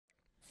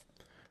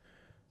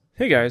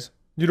Hey guys,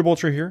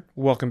 Ultra here.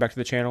 Welcome back to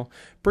the channel.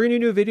 Bringing you a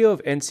new video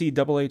of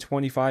NCAA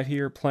 25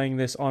 here, playing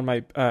this on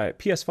my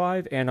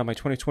PS5 and on my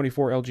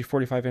 2024 LG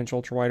 45-inch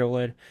ultra-wide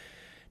OLED.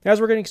 Now, as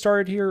we're getting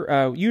started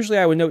here, usually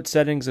I would note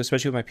settings,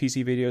 especially with my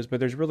PC videos, but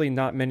there's really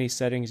not many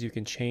settings you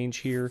can change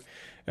here.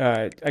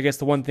 I guess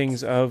the one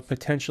things of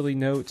potentially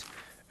note,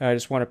 I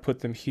just want to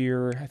put them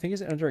here. I think is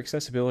it under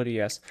accessibility?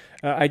 Yes.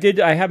 I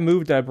have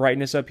moved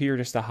brightness up here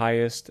just the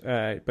highest,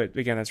 but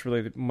again, that's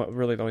really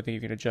the only thing you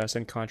can adjust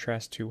in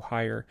contrast to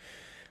higher.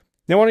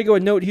 Now I want to go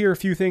and note here a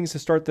few things to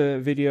start the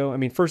video. I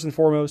mean, first and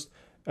foremost,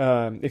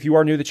 if you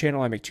are new to the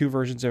channel, I make two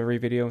versions of every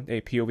video,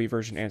 a POV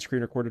version and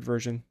screen recorded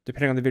version.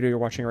 Depending on the video you're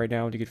watching right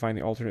now, you can find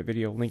the alternate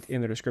video linked in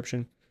the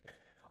description.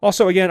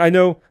 Also, again, I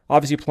know,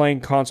 obviously, playing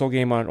console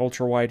game on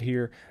ultra-wide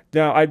here.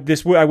 Now, I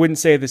wouldn't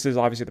say this is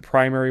obviously the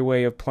primary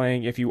way of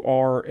playing if you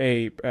are,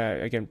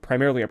 again,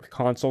 primarily a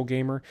console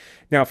gamer.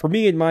 Now, for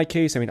me, in my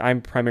case, I mean, I'm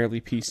primarily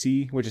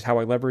PC, which is how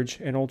I leverage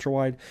an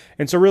ultra-wide.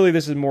 And so, really,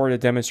 this is more a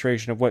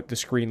demonstration of what the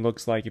screen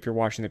looks like if you're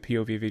watching the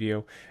POV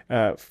video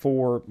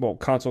for, well,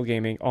 console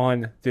gaming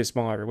on this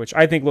monitor, which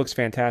I think looks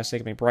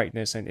fantastic. I mean,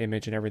 brightness and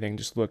image and everything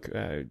just look,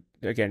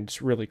 again,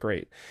 just really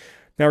great.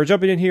 Now, we're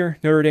jumping in here,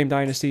 Notre Dame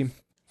Dynasty.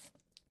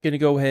 Going to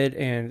go ahead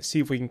and see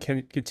if we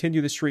can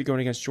continue the streak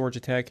going against Georgia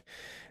Tech.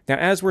 Now,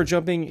 as we're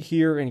jumping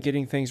here and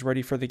getting things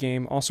ready for the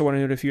game, also want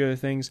to note a few other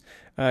things.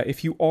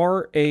 If you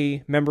are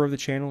a member of the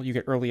channel, you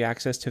get early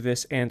access to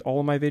this and all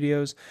of my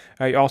videos.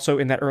 Also,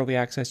 in that early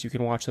access, you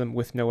can watch them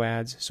with no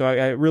ads. So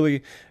I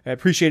really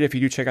appreciate it if you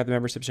do check out the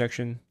membership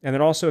section. And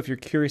then also, if you're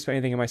curious about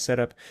anything in my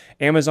setup,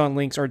 Amazon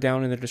links are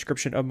down in the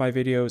description of my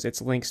videos.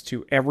 It's links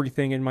to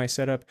everything in my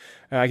setup.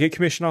 I get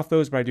commission off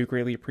those, but I do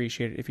greatly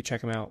appreciate it if you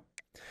check them out.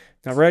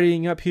 Now,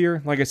 readying up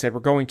here, like I said,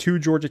 we're going to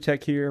Georgia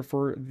Tech here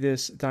for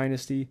this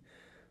dynasty.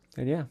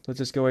 And yeah, let's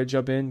just go ahead and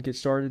jump in, get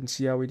started, and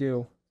see how we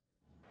do.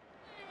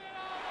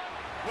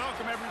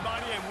 Welcome,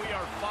 everybody, and we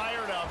are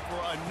fired up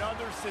for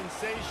another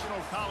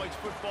sensational college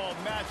football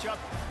matchup.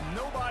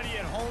 Nobody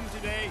at home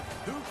today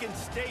who can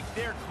stake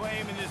their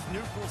claim in this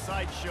neutral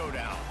site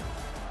showdown.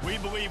 We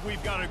believe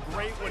we've got a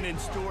great one in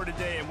store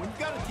today, and when you've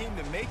got a team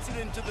that makes it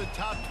into the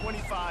top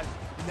 25,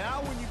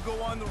 now when you go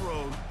on the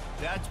road,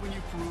 that's when you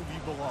prove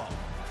you belong.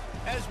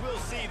 As we'll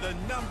see, the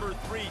number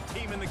 3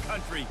 team in the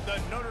country, the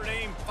Notre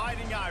Dame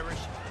Fighting Irish,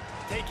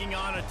 taking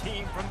on a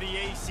team from the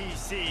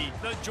ACC,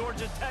 the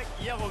Georgia Tech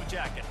Yellow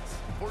Jackets.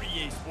 For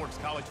EA Sports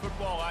College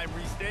Football, I'm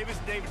Reese Davis,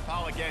 David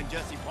Pollock, and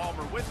Jesse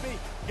Palmer with me.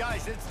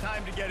 Guys, it's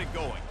time to get it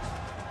going.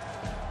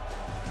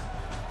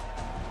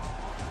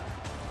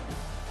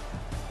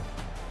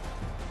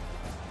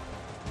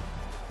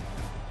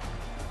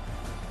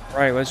 All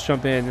right, let's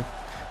jump in.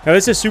 Now,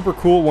 this is super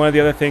cool. One of the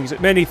other things,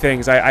 many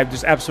things I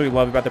just absolutely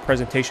love about the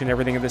presentation and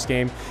everything of this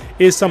game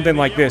is something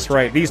like this,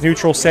 right? These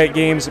neutral set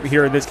games,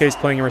 here in this case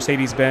playing in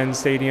Mercedes-Benz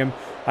Stadium,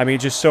 I mean,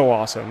 just so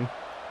awesome.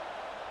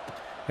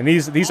 And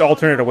these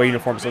alternate away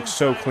uniforms look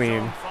so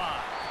clean.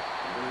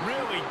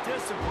 Really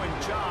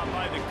disciplined job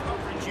by the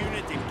coverage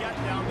unit to get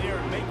down there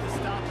and make the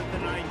stop at the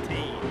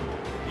 19.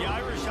 The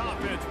Irish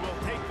offense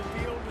will take the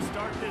field to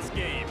start this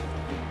game.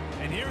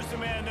 And here's the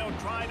man they'll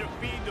try to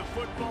feed the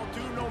football to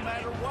no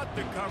matter what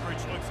the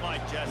coverage looks like,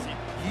 Jesse.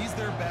 He's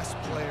their best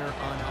player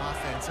on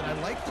offense, and I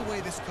like the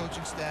way this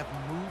coaching staff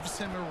moves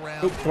him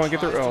around. Oop, come on, get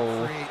there. Oh.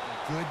 All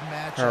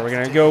right, we're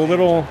going to go a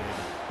little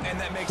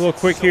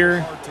quick so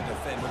here. Hard to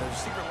defend. When the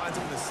receiver lines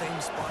up in the same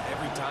spot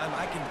every time,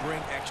 I can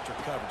bring extra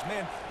coverage.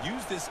 Man,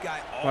 use this guy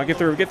all get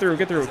through.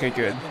 Okay,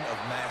 good. Of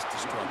mass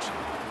destruction.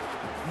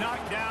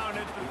 Knocked down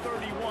at the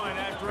 31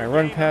 after All right,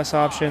 run pass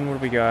option. What do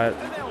we got?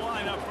 And they'll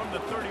line up from the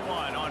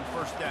 31 on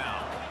first down.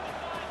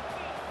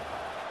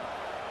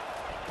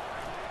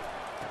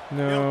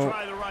 No.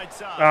 Try the right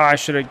side. Ah, I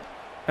should have.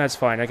 That's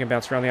fine. I can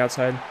bounce around the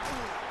outside.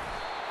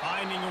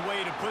 Finding a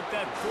way to put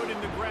that foot in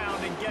the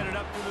ground and get it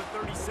up to the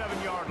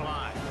 37-yard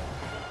line.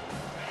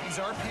 These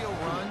RPO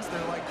runs,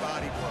 they're like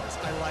body blows.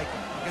 I like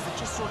them because it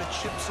just sort of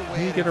chips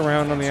away. He get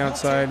around on the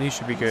outside. He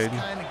should be good. These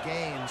kind of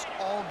games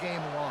all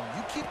game long.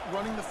 You keep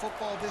running the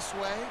football this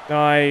way.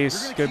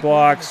 Nice. Good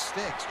blocks.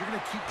 You're going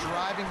to keep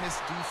driving this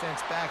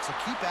defense back, so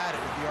keep at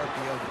it with the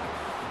RPO game.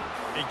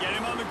 They get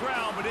him on the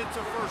ground, but it's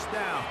a first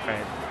down. All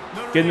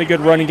right. Getting a good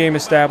running game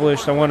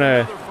established. I want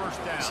to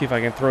see if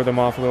I can throw them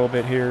off a little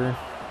bit here.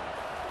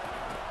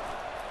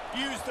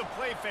 Use the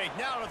play fake.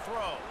 Now to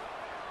throw.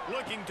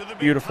 Looking to the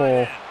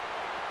Beautiful.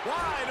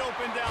 Wide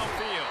open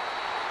downfield.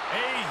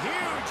 A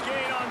huge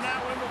gain on that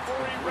one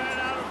before he ran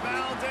out of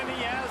bounds, and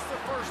he has the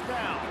first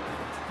down.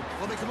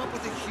 Well, they come up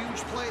with a huge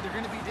play. They're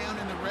going to be down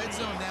in the red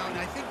zone now, and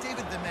I think,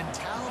 David, the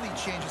mentality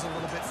changes a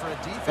little bit for a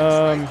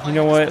defense. You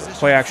know what?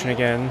 Play action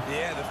again.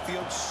 Yeah, the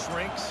field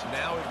shrinks.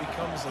 Now it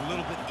becomes a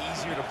little bit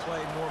easier to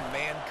play more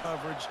man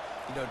coverage,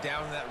 you know,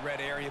 down in that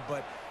red area,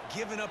 but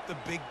giving up the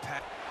big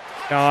pass.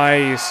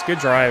 Nice. Good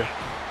drive.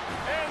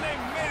 And they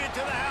made it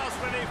to the house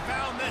when they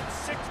found that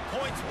 6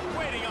 points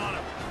waiting on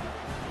them.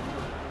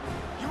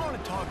 You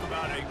want to talk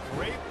about a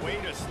great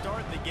way to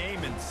start the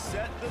game and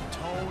set the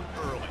tone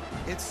early.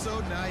 It's so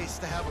nice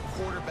to have a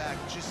quarterback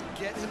just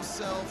get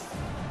himself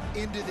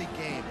into the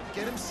game,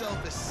 get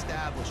himself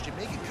established. You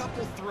make a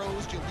couple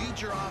throws, you lead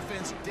your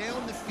offense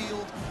down the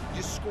field,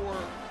 you score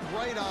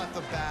right off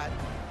the bat.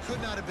 Could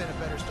not have been a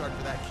better start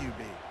for that QB.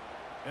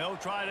 They'll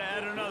try to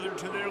add another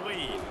to their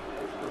lead.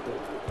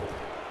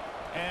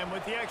 And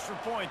with the extra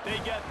point, they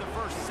get the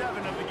first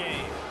 7 of the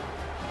game.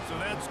 So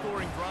that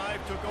scoring drive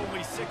took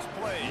only 6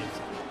 plays.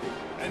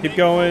 And Keep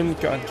going.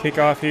 Got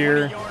kickoff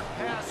here.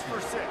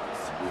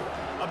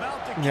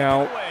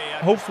 Now,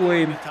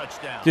 hopefully,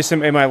 just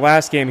in my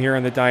last game here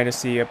in the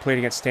Dynasty, I played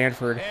against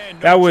Stanford.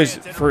 That was,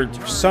 for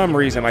some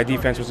reason, my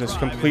defense was just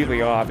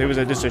completely off. It was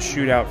just a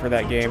shootout for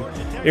that game.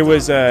 It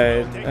was,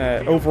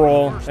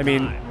 overall, I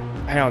mean,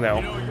 I don't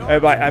know.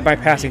 My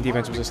passing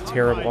defense was just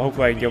terrible.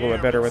 Hopefully I can get a little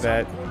bit better with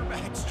that.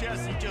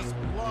 Jesse just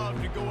love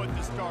to go at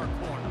the star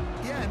corner.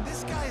 Yeah, and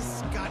this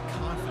guy's got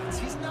confidence.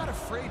 He's not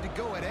afraid to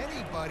go at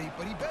anybody,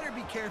 but he better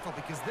be careful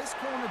because this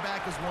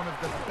cornerback is one of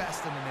the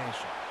best in the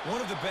nation. One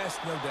of the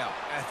best, no doubt.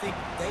 I think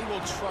they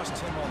will trust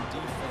him on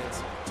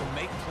defense to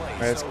make plays. All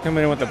right, let's come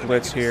in with the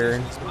blitz here.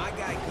 Is my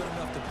guy good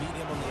enough to beat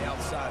him on the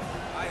outside?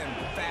 I am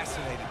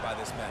fascinated by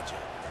this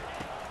matchup.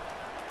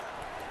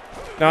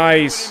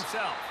 Nice.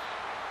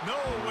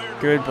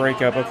 Good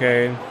breakup,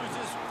 okay. You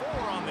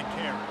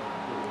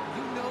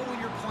know when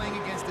you're playing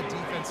against a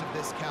defense of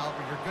this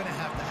caliber, you're going to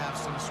have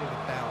some sort of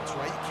balance,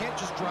 right? You can't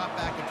just drop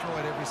back and throw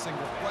it every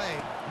single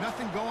play.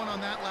 Nothing going on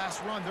that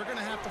last run. They're going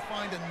to have to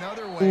find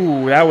another way.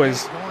 Ooh, that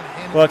was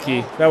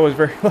lucky. That was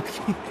very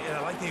lucky. Yeah,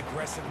 I like the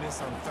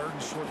aggressiveness on 3rd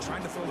and short,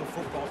 trying to throw the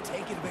football,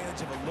 take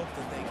advantage of a look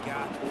that they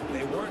got.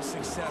 They weren't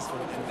successful,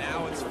 and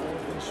now it's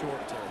 4th and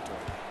short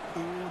territory.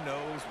 Who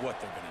knows what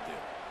they're going to do?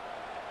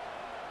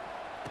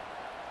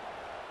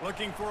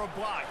 Looking for a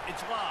block.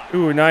 It's locked.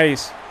 Ooh,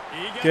 nice.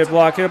 Get a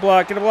block, get a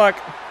block, get a block.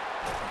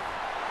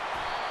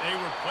 They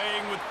were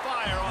playing with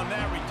fire on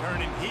that return,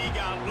 and he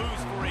got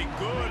loose for a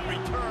good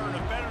return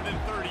of better than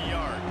 30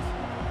 yards.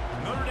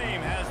 Notre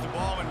Dame has the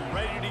ball and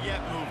ready to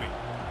get moving.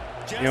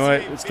 You know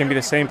what? It's going to be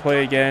the same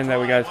play again that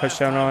we got a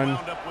touchdown on.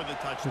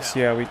 Let's see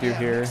how we do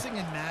here.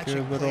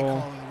 Good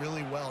little.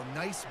 Really well.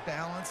 Nice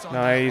balance on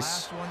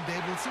nice. That last one,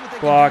 David. Let's see what they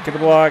block, can get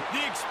do a block. The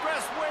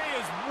expressway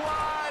is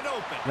wide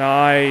open.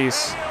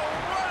 Nice.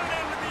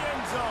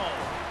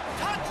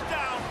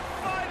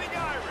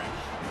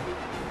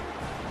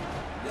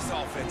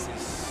 Offense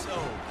is so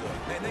good.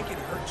 Man, they can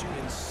hurt you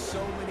in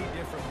so many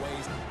different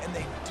ways, and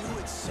they do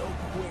it so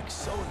quick,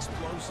 so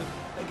explosive.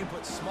 They can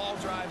put small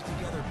drives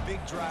together,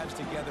 big drives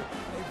together.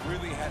 They've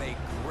really had a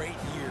great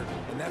year,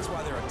 and that's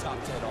why they're a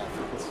top 10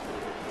 offense.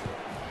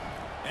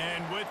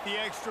 And with the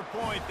extra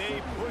point,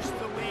 they push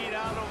the lead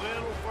out a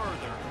little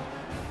further.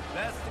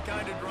 That's the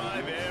kind of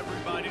drive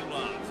everybody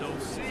loves. So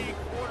see,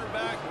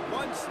 quarterback,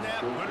 one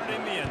snap, put it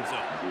in the end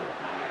zone.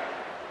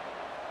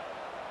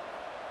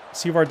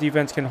 See if our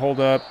defense can hold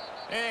up.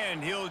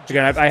 And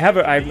again,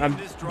 I'm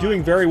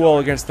doing very well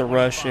against the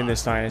rush in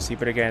this dynasty,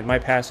 but again, my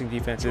passing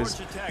defense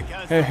is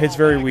it's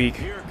very weak.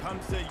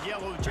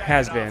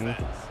 Has been.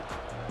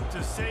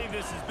 To say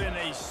this has been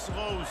a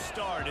slow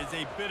start is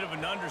a bit of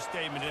an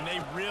understatement, and they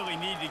really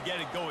need to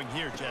get it going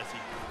here, Jesse.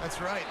 That's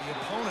right. The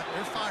opponent,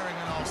 they're firing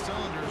on all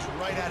cylinders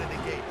right out of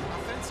the gate.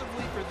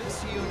 Offensively, for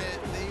this unit,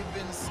 they've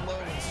been slow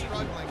and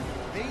struggling.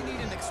 They need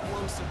an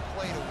explosive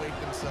play to wake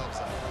themselves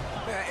up.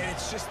 Yeah, and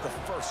it's just the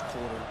first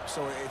quarter,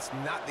 so it's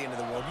not the end of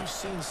the world. You've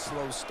seen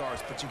slow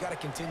starts, but you got to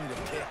continue to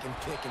pick and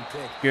pick and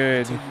pick.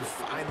 Good. Until you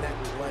find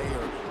that play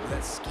or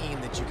that scheme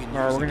that you can use.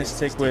 All right, we're going to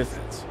stick with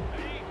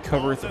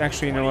cover.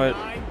 Actually, you know what?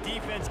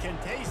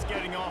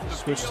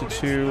 Switch to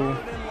 2.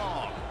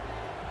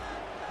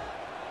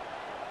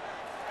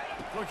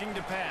 Looking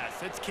to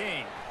pass. It's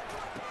King.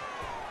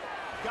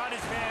 Got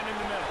his man in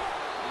the middle.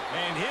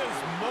 And his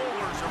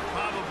molars are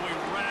probably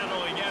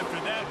rattling after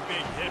that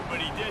big hit, but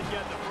he did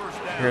get the first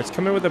down. Here, let's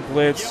come in with a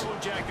blitz.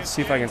 Let's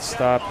see if I can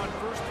stop.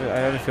 I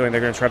have a feeling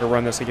they're going to try to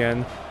run this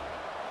again.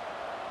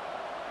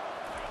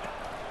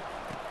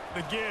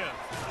 The give.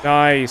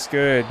 Nice,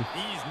 good.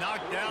 He's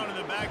knocked down in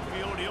the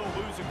backfield. He'll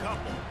lose a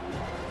couple.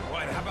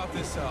 Right, how about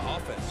this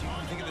offense?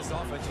 You think of this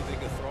offense, you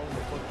think of throwing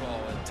the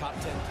football and top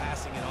 10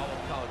 passing in all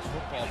of college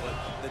football, but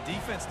the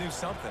defense knew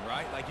something,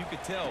 right? Like you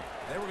could tell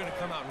they were going to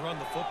come out and run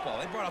the football.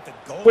 They brought out the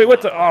goal. Wait,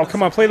 what the? Oh,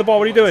 come on, play the ball.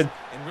 What are you doing?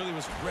 And really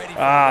was ready.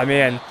 Ah,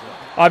 man.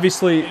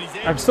 Obviously,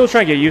 I'm still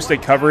trying to get used to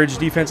coverage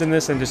defense in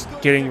this and just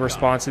getting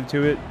responsive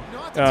to it.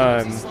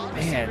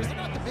 Man,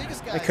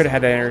 I could have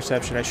had that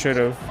interception. I should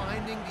have.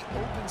 Finding the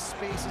open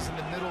spaces in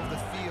the middle of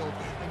the field,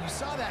 and you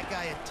saw that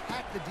guy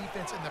attack the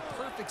defense in the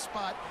perfect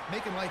spot,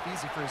 making life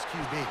easy for his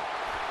QB.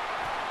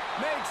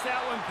 Makes that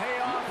one pay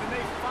off, and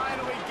they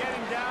finally get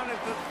him down at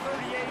the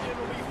 38.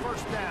 It'll be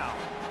first down.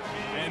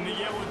 And the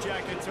Yellow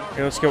Jackets are.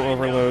 Okay, let's go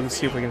overload. Let's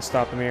see if we can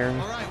stop him here.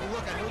 All right, well,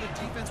 look, I know the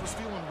defense was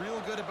feeling real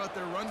good about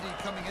their run D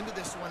coming into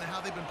this one and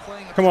how they've been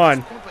playing. Come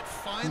on. But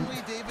finally,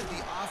 David,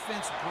 the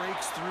offense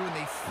breaks through, and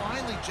they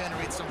finally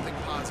generate something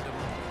positive.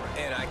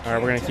 All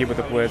right, we're going to keep with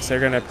the blitz.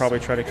 They're going to probably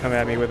try to come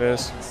at me with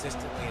this.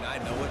 Consistently, and I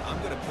know it. I'm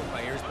going to put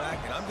my ears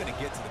back, and I'm going to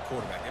get to the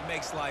quarterback. It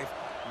makes life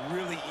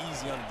really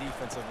easy on the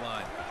defensive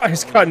line. I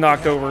just got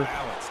knocked over.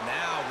 Balance,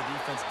 now the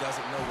defense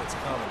doesn't know what's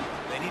coming.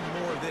 They need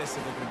more of this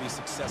if they're going to be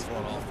successful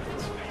on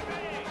offense.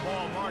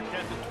 Ball marked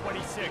at the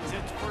 26.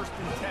 It's 1st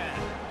and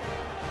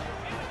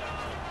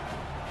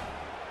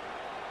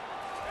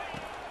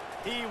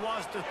 10. He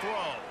wants to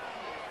throw.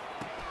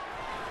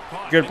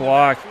 Caught Good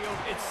block.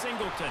 It's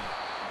Singleton.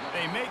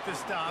 They make the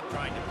stop,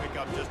 trying to pick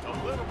up just a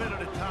little bit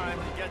at a time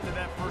to get to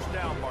that 1st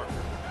down marker.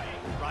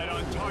 Right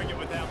on target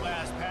with that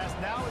last pass.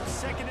 Now it's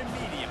 2nd and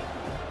medium.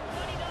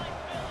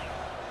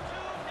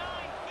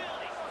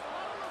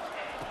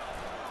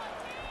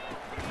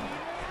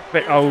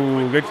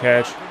 Oh, good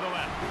catch.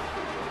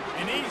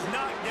 And he's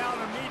knocked down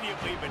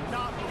immediately, but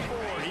not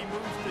before he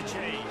moves the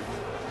chain.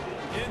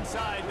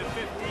 Inside the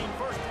 15,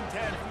 1st and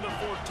 10 from the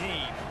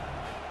 14.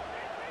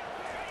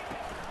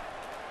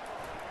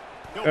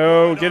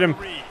 Oh, get him.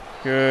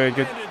 Good,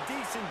 good.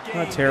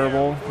 Not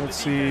terrible. Let's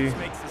see.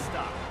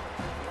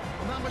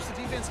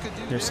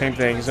 The same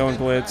thing, zone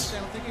blitz.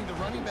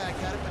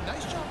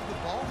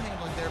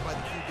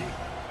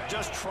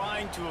 Just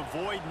trying to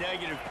avoid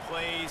negative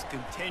plays,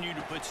 continue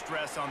to put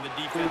stress on the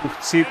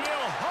defense. See,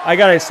 I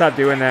gotta stop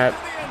doing that.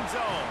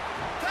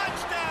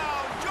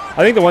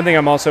 I think the one thing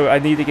I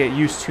need to get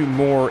used to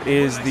more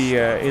is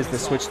the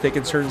switch stick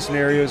in certain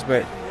scenarios,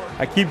 but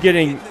I keep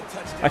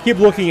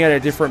looking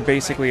at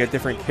basically a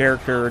different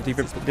character or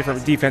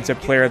different defensive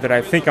player that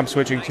I think I'm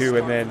switching to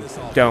and then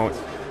don't.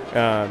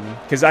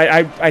 Because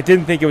I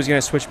didn't think it was going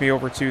to switch me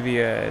over to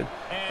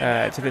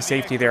the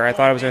safety there. I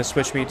thought it was going to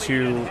switch me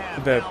to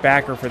the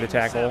backer for the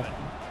tackle.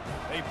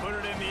 They put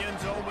it in the end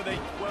zone with a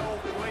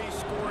 12-play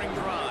scoring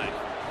drive.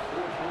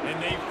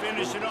 And they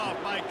finish it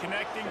off by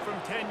connecting from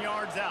 10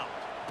 yards out.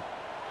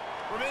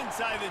 From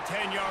inside the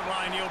 10-yard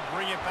line, he'll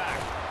bring it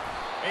back.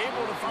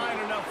 Able to find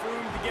enough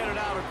room to get it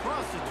out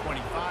across the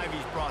 25.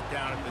 He's brought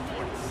down at the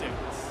 26.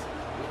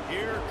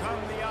 Here come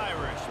the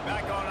Irish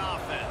back on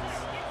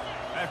offense.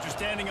 After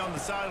standing on the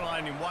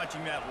sideline and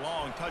watching that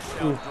long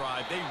touchdown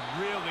drive, they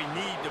really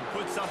need to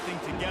put something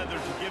together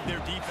to give their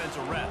defense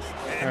a rest.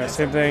 All right,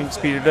 same thing.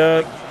 Speed it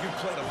up. You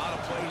played a lot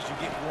of plays. You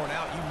get worn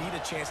out. You need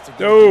a chance to.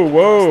 Oh,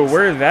 whoa!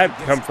 Where did that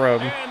come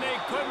from? And they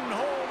couldn't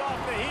hold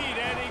off the heat,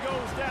 and he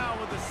goes down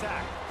with a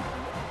sack.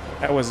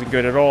 That wasn't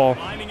good at all.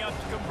 Lining up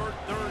to convert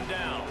 3rd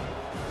down.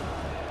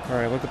 All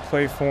right, let the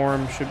play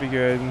form. Should be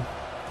good.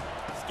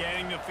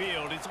 Scanning the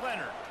field, it's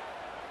Leonard.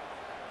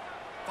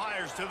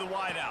 Fires to the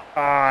wideout.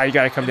 Ah, you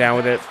got to come down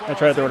with it. I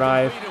tried to throw an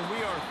eye. We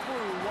are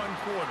through 1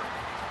 quarter.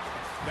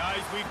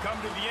 Guys, we've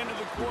come to the end of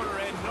the quarter,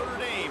 and Notre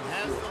Dame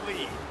has the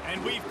lead.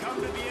 And we've come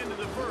to the end of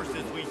the 1st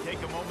as we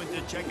take a moment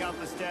to check out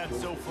the stats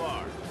so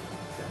far.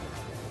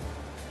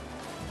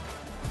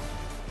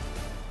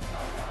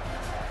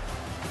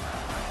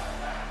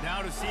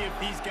 Now to see if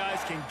these guys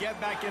can get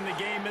back in the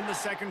game in the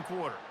 2nd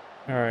quarter.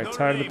 All right, Notre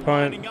time to Dame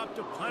punt. lining up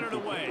to punt it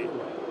away.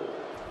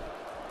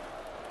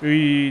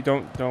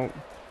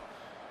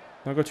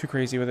 Don't go too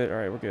crazy with it. All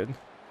right, we're good.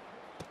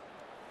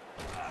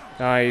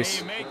 Nice.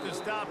 They make the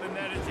stop, and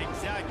that is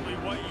exactly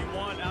what you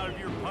want out of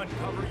your punt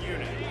cover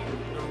unit.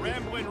 The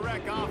Ramblin'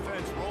 Wreck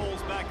offense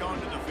rolls back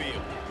onto the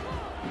field.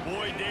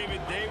 Boy,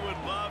 David, they would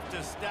love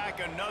to stack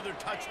another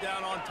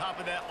touchdown on top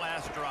of that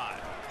last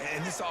drive.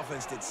 And this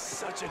offense did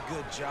such a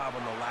good job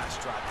on the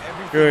last drive.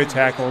 Good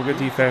tackle, good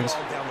defense.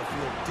 Down the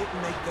field,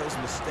 didn't make those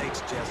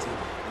mistakes, Jesse,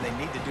 and they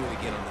need to do it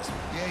again on this one.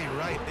 Yeah, you're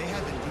right. They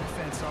had the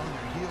defense on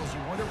their heels.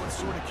 You wonder what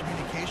sort of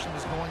communication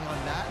was going on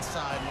that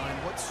sideline.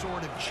 What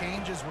sort of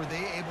changes were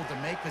they able to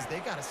make? Because they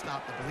got to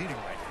stop the bleeding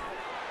right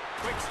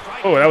now. Quick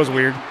strike. Oh, that was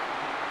weird.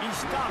 He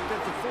stopped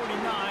at the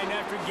 49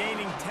 after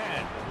gaining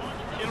 10.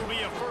 It'll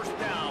be a 1st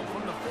down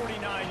from the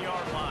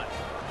 49-yard line.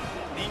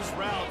 These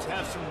routes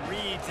have some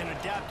reads and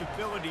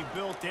adaptability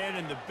built in,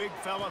 and the big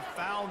fella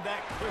found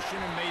that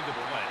cushion and made the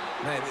play.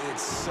 Man,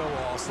 it's so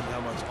awesome how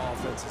much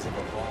offenses have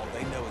evolved.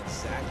 They know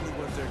exactly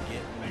what they're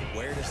getting,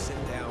 where to sit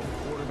down.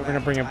 We're going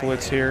to bring a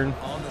blitz here.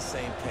 On the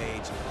same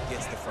page,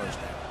 gets the 1st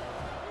down.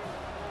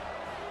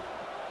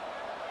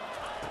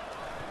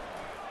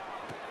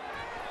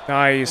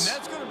 Nice. And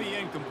that's going to be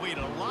incomplete.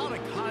 A lot of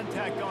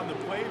contact on the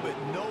play, but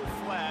no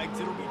flags.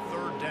 It'll be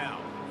 3rd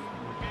down.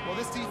 Well,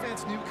 this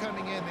defense knew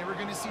coming in they were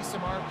going to see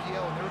some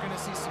RPO and they were going to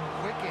see some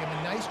quick game.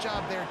 A nice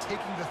job there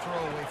taking the throw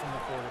away from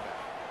the quarterback.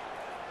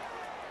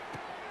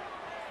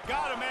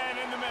 Got a man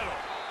in the middle.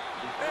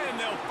 And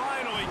they'll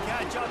finally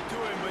catch up to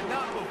him, but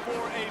not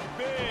before a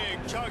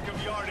big chunk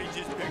of yardage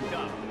is picked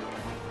up.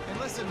 And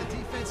listen, the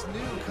defense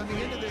knew coming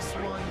into this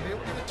one, they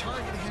were going to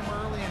target him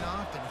early and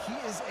often. He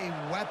is a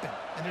weapon,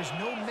 and there's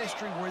no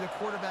mystery where the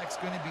quarterback's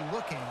going to be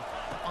looking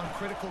on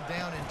critical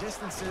down and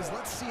distances.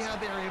 Let's see how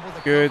they're able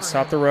to good,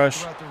 stop the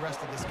rush. throughout the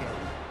rest of this game.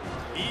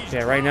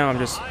 Yeah, right now I'm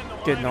just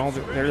getting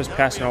they're just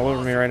passing all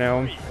over me right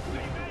now.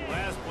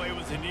 Last play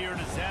was a near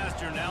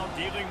disaster, now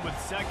dealing with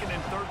 2nd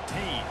and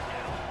 13.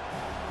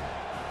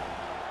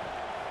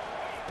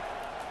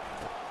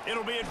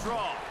 It'll be a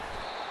draw.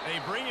 They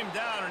bring him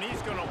down, and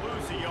he's going to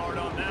lose a yard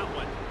on that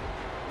one.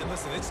 And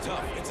listen, it's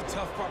tough. It's a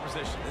tough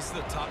proposition. This is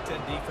the top 10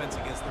 defense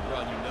against the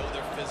run. You know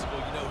they're physical.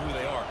 You know who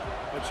they are.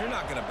 But you're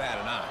not going to bat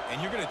an eye.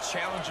 And you're going to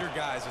challenge your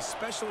guys,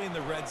 especially in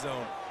the red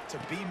zone, to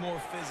be more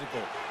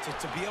physical,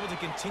 to be able to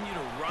continue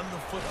to run the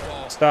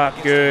football. Stop.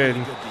 Good.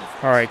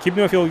 All right, keep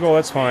him a field goal.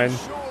 That's fine.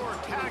 Sure,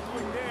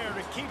 tackling there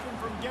to keep him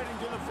from getting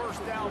to the first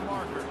down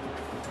marker.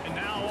 And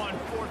now on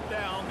 4th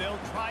down, they'll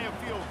try a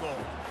field goal.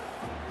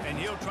 And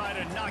he'll try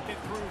to knock it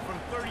through from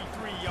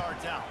 33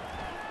 yards out.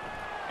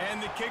 And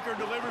the kicker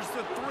delivers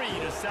the 3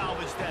 to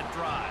salvage that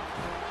drive.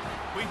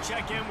 We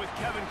check in with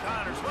Kevin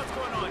Connors. What's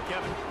going on,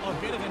 Kevin? A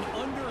bit of an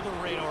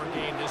under-the-radar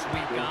game this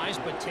week, guys,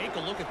 but take a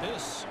look at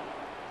this.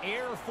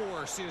 Air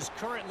Force is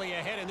currently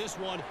ahead in this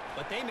one,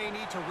 but they may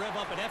need to rev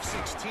up an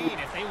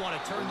F-16 if they want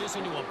to turn this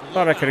into a blowout.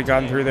 Thought I could have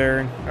gotten through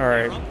there. All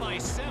right.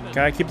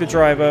 Gotta keep the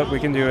drive up. We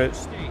can do it.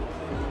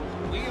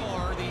 We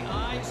are the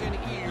eyes and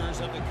ears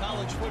of the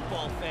college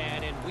football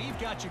fan, and we've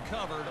got you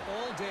covered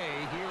all day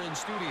here in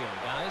studio,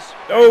 guys.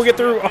 Oh, get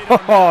through.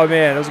 Oh,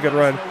 man. That was a good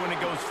run. When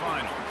it goes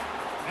final.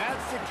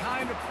 That's the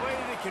kind of play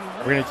that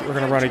can We're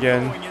gonna run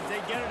again. as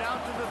they get it out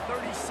to the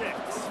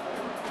 36.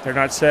 They're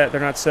not set.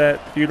 They're not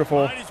set.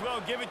 Beautiful. Might as well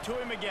give it to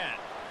him again.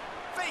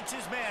 Fakes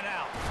his man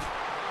out.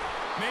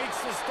 Makes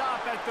the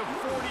stop at the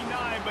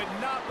 49, but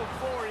not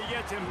before he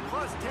gets him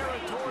plus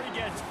territory,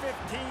 gets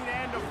 15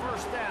 and a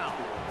first down.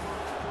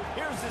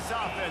 Here's this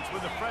offense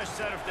with a fresh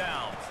set of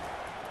downs.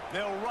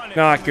 They'll run it.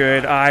 Not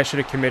good. I should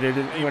have committed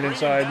it. They Went bring him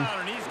inside. down,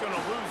 and he's going to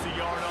lose a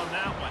yard on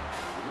that one.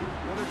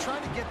 Well, they're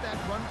trying to get that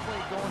run play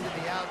going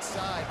to the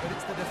outside, but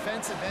it's the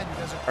defensive end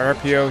who does a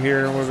RPO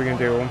here. What are we going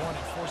to do?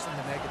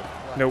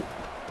 Nope.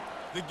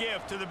 The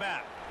gift to the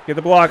back. Get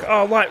the block.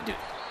 Oh, what?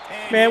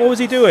 Man, what was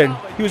he doing?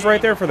 He was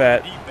right there for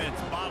that. Defense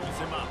bottles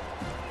him up.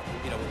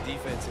 You know, with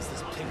defense, it's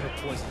this pick or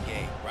poison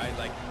game, right?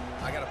 Like,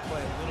 I got to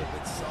play a little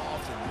bit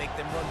soft and make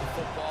them run the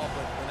football,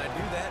 but when I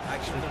do that, I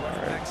give the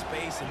running back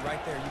space, and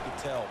right there you can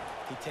tell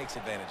he takes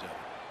advantage of it.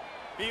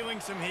 Feeling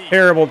some heat.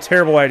 Terrible,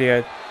 terrible idea.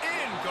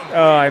 Incomplete.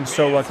 Oh, I'm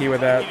so lucky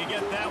with that. To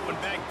get that one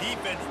back,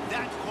 defense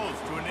that close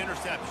to an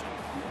interception.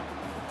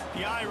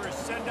 The Irish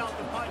send out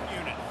the punt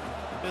unit.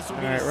 This will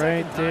be All right, the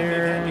right second time they've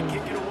there. had to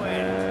kick it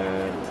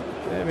away.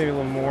 Maybe a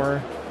little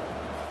more.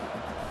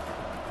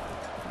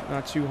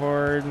 Not too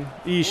hard.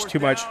 Eesh, too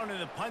much. Down, and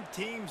the punt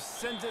team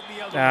sends it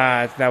the other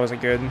Ah, way. that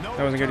wasn't good. No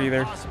That wasn't good return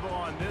either. possible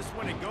on this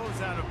when it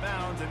goes out of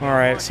bounds, and All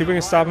right, they're see if we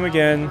can stop him right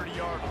around again. the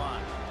 30-yard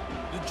line.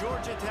 The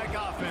Georgia Tech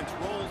offense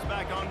rolls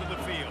back onto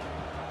the field.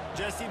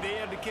 Jesse, they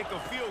had to kick a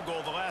field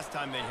goal the last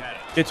time they had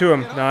it. Get to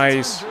him. And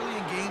Nice. oftentimes early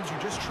in games, you're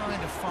just trying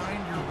to find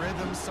your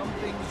rhythm. Some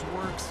things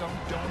work, some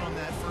don't on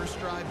that first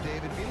drive,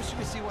 David. Be interesting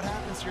to see what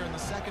happens here in the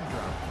second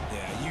drive.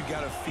 Yeah, you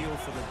got a feel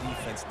for the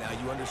defense now.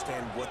 You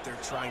understand what they're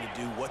trying to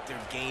do, what their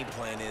game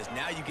plan is.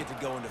 Now you get to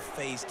go into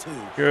phase 2.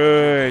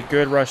 Good.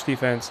 Good rush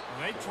defense.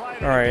 They tried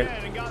it All right.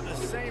 again and got the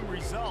same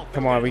result.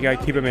 Come on, we got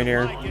to keep him in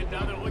here. Like it.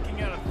 Now they're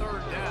looking at a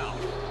 3rd down.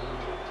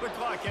 The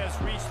clock has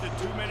reached the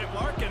 2-minute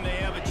mark, and they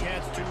have a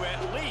chance to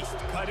at least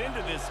cut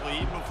into this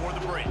lead before the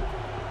break.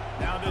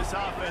 Now this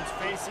offense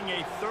facing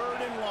a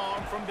 3rd and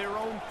long from their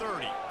own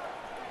 30.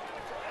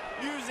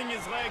 Using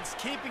his legs,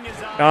 keeping his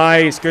eyes.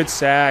 Nice. Good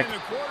sack. And the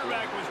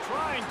quarterback was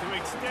trying to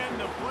extend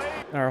the play.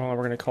 All right, hold on.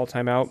 We're going to call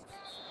timeout.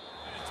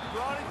 It's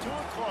brought it to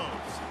a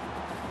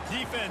close.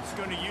 Defense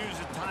going to use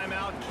a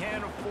timeout.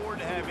 Can't afford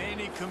to have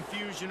any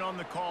confusion on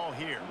the call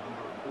here.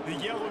 The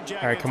Yellow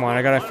Jackets. All right, come on.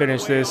 I got to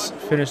finish this.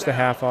 Finish the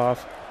half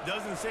off.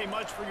 Doesn't say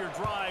much for your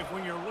drive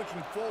when you're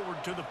looking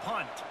forward to the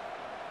punt.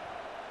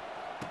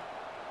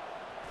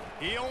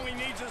 He only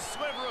needs a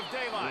sliver of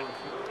daylight.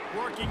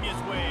 Working his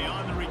way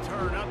on the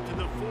return up to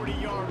the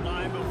 40-yard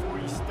line before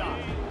he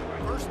stopped.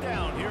 First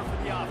down here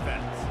for the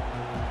offense.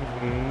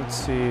 Let's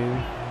see.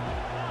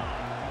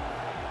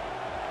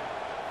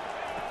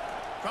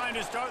 Trying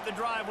to start the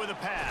drive with a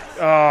pass.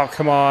 Oh,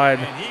 come on.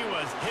 And he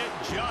was hit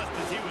just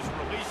as he was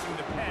releasing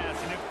the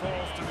pass, and it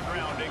falls to the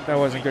ground. That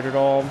wasn't good at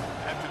all.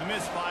 After the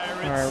misfire,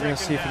 it's All right, we're going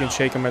to see if we can down.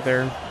 shake him right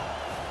there.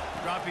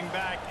 Dropping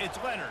back, it's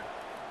Leonard.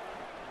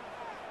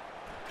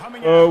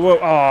 Coming Oh, out. whoa.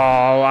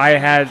 Oh,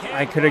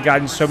 I could have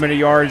gotten so many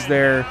yards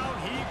there.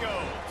 Down he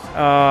goes.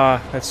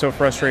 That's so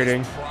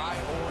frustrating.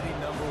 Priority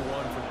number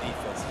 1 for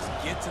defenses.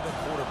 Get to the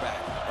quarterback.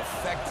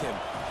 Affect him.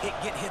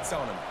 Get hits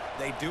on him.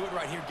 They do it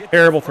right here. Get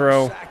Terrible the first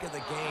throw. sack of the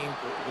game.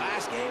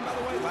 Last game, by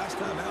the way, last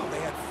time out, they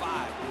had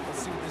 5. Let's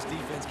see what this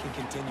defense can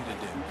continue to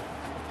do.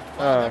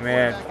 Oh,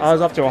 man. I was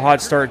off to a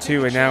hot start,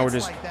 too, and now we're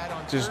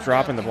just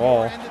dropping the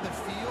ball.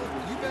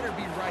 You better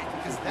be right,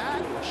 because that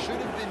should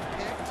have been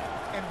picked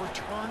and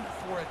returned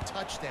for a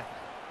touchdown.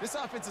 This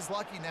offense is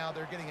lucky now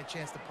they're getting a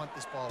chance to punt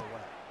this ball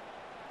away.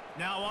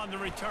 Now on the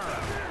return.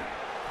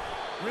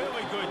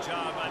 Really good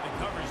job by the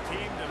coverage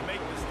team to make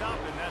the stop,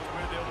 and that's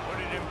where they'll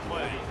put it in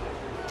play.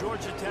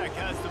 Georgia Tech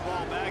has the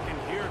ball back, and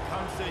here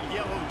comes the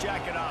Yellow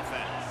Jacket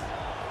offense.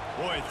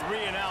 Boy,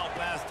 3 and out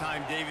last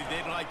time, David.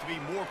 They'd like to be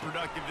more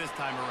productive this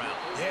time around.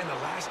 Yeah, in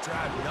the last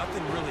drive,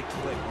 nothing really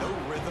clicked. No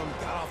rhythm.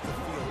 Got off the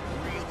field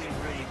really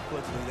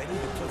quickly. They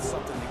need to put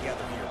something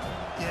together here.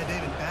 Yeah,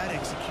 David, bad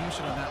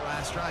execution on that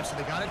last drive, so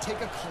they got to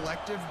take a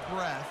collective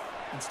breath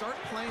and start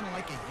playing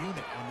like a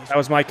unit on this. That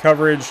was my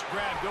coverage.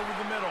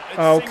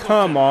 Oh,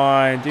 come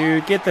on,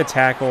 dude. Get the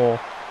tackle.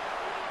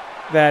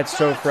 That's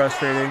so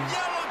frustrating.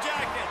 Yellow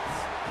Jackets.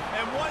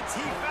 And once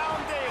he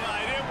found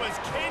daylight, it was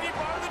Katie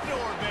bar the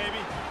door,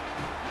 baby.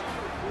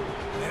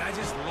 And I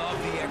just love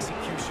the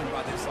execution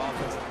by this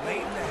offense.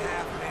 Late in the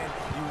half, man,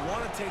 you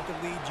want to take the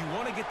lead. You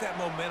want to get that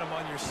momentum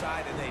on your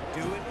side, and they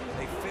do it.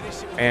 They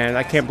finish it. And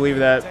I can't believe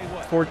that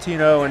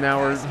 14-0, and now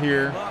we're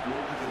here.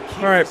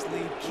 All right,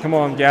 come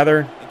on,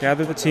 gather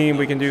the team.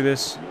 We can do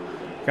this.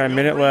 Got a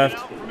minute left.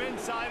 From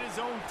inside his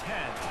own 10.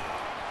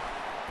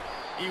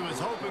 He was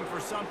hoping for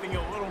something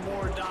a little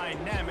more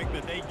dynamic,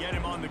 but they get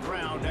him on the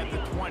ground at the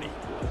 20.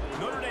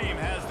 Notre Dame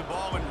has the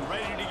ball and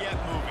ready to get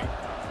moving.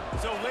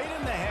 So late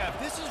in the half,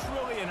 this is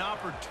really an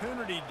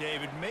opportunity,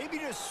 David, maybe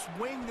to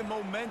swing the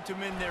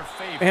momentum in their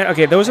favor. Man,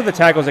 okay, those are the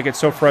tackles that get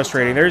so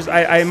frustrating. There's,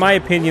 in my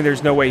opinion,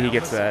 there's no way he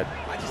gets that.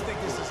 I just think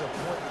this is a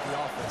point with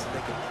the offense that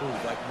they can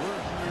prove. Like, we're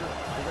here,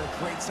 we're going to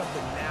create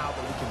something now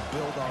that we can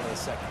build on in the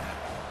second half.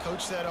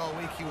 Coach said all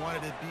week he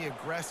wanted to be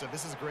aggressive.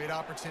 This is a great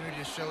opportunity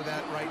to show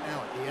that right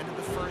now. At the end of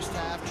the first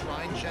half,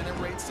 try and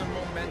generate some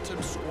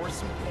momentum, score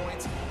some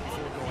points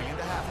before going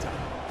into halftime.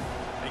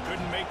 They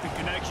couldn't make the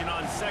connection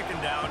on second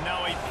down.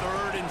 Now a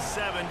 3rd and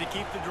 7 to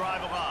keep the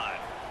drive alive.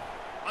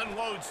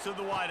 Unloads to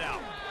the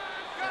wideout.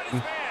 Got his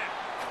man.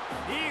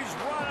 He's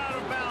run out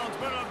of bounds,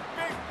 but a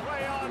big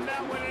play on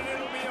that one, and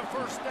it'll be a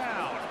first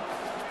down.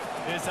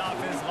 This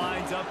offense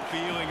lines up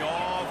feeling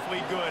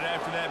awfully good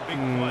after that big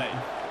play.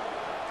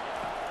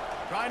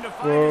 Trying to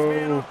find his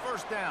man on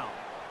first down.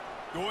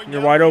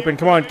 You're wide open.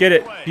 Come on, get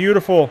it.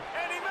 Beautiful.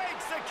 And he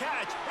makes the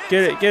catch.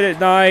 Get it.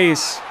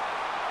 Nice.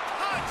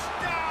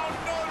 Touchdown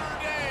Notre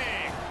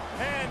Dame.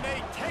 And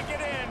they take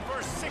it in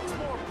for 6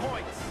 more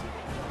points.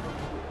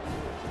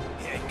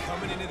 Yeah,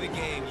 coming into the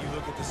game, you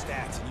look at the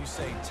stats and you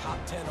say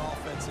top 10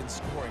 offense in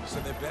scoring,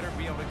 so they better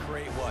be able to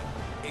create what?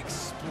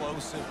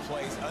 Explosive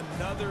plays.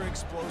 Another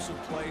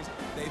explosive plays.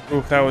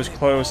 Oof, that was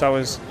close. I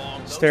was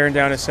staring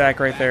down a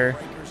sack right there.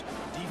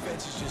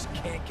 Defenses just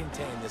can't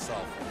contain this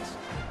offense.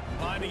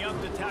 Lining up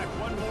to tack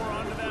one more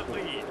onto that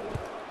lead.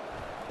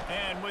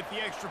 And with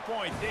the extra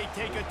point, they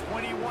take a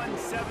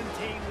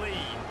 21-17 lead.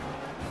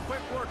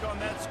 Quick work on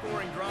that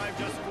scoring drive,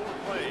 just 4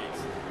 plays.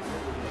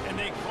 And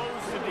they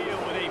close the deal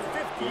with a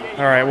 58.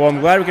 All right, well,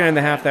 I'm glad we can end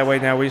the half that way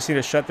now. We just need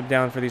to shut them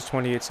down for these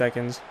 28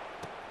 seconds.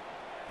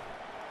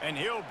 And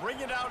he'll bring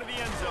it out of the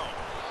end zone.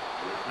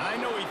 I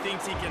know he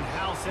thinks he can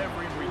house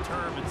every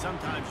return, but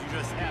sometimes you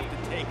just have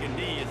to take a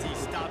knee as he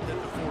stopped at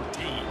the 14.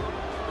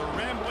 The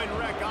rambling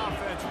wreck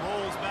offense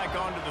rolls back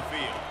onto the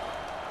field.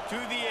 To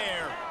the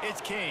air,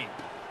 it's King.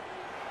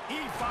 He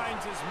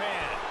finds his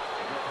man.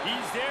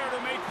 He's there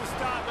to make the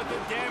stop, but the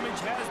damage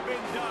has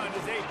been done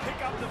as they pick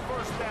up the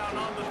first down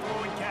on the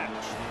throw and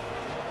catch.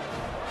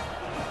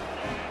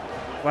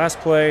 Last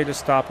play to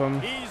stop him.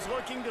 He's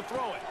looking to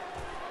throw it.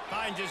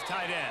 Finds his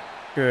tight end.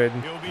 Good.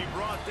 He'll be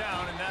brought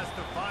down, and that's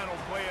the final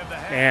play of the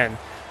half. Man.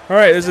 All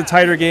right, this is a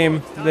tighter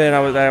game than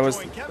I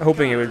was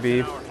hoping it would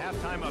be.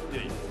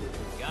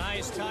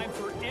 Guys, time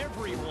for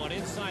everyone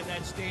inside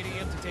that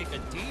stadium to take a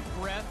deep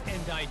breath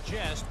and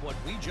digest what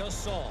we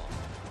just saw.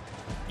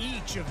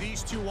 Each of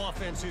these 2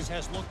 offenses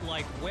has looked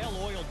like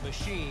well-oiled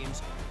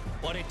machines,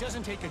 but it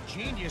doesn't take a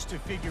genius to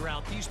figure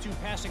out these 2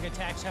 passing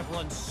attacks have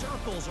run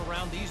circles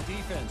around these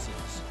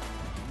defenses.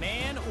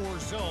 Man or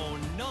zone,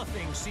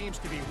 nothing seems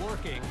to be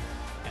working.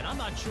 And I'm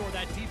not sure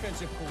that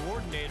defensive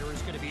coordinator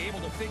is going to be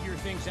able to figure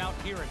things out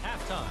here at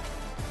halftime.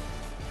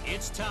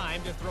 It's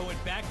time to throw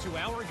it back to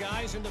our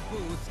guys in the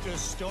booth to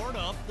start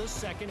up the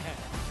second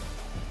half.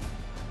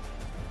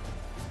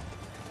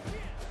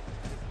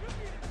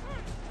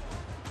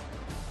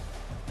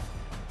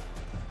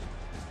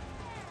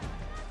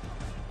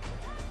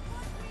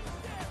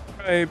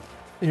 All right,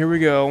 here we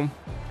go.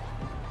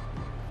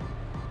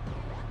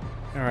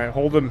 All right,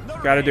 hold them.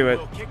 Got to do it.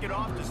 Kick it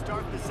off to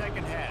start the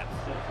second half.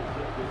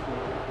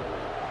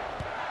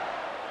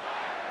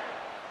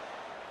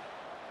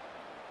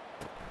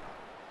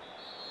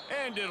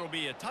 And it'll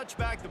be a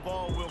touchback. The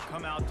ball will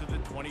come out to the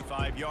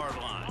 25-yard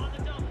line.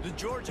 The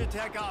Georgia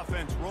Tech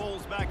offense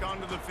rolls back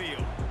onto the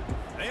field.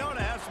 They ought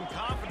to have some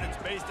confidence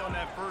based on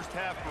that first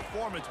half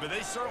performance, but they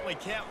certainly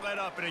can't let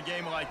up in a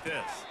game like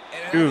this.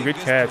 Ooh, good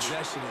catch.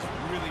 Possession is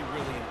really,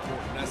 really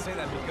important. And I say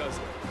that because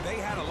they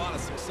had a lot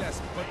of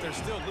success, but they're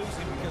still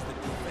losing because the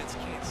defense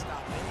can't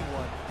stop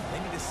anyone. They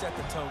need to set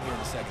the tone here in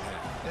the second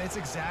half. And it's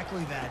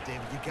exactly that,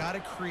 David. You got to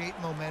create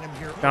momentum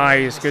here.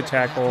 Nice, good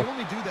tackle. You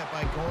only do that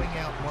by going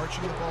out,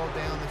 marching the ball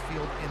down the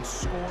field, and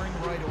scoring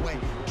right away,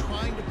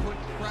 trying to put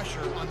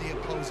pressure on the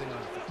opposing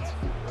offense.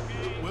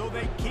 Will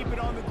they keep it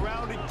on the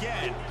ground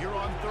again here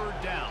on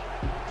 3rd down?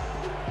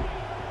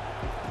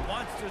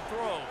 Wants to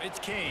throw. It's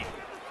King.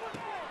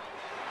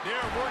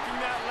 They're working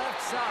that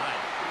left side.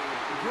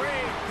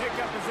 Great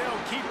pickup as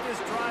they'll keep this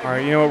drive. All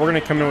right, you know what? We're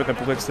going to come in with a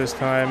blitz this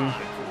time.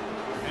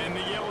 And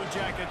the Yellow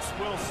Jackets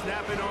will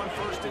snap it on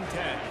 1st and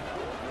 10.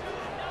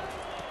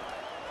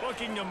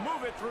 Looking to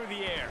move it through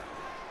the air.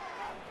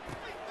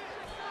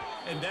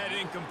 And that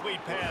incomplete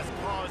pass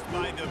caused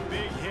by the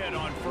big hit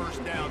on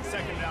first down,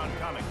 second down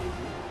coming.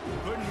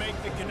 Couldn't make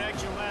the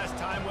connection last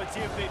time. Let's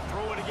see if they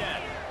throw it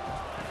again.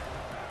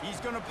 He's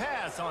going to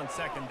pass on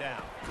second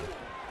down.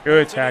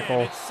 Good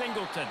tackle. It's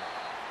Singleton.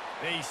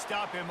 They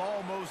stop him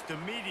almost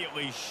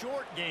immediately.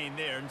 Short gain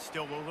there, and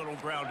still a little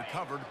ground to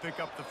cover to pick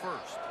up the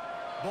first.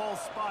 Ball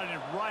spotted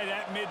right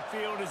at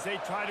midfield as they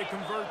try to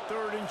convert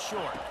third and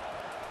short.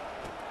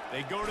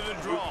 They go to the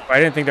draw. I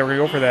didn't think they were going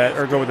to go for that,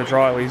 or go with the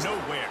draw at least.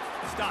 Nowhere.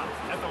 Stop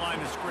at the line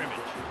of scrimmage.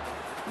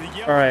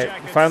 All right,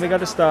 finally got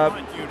to stop.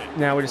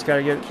 Now we just got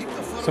to get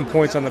some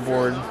points on the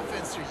board. You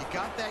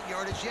got that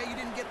yardage. Yeah, you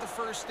didn't get the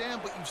first down,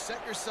 but you've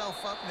set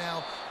yourself up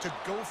now to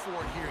go for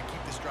it here and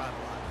keep this drive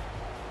alive.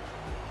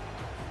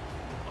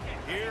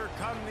 Here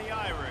come the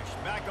Irish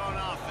back on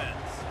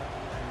offense.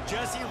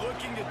 Jesse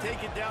looking to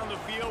take it down the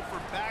field for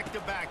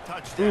back-to-back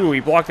touchdowns. Ooh, he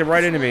blocked it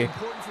right into me.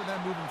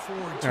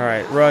 All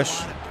right,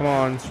 rush. Come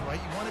on. Right?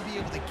 You want to be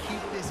able to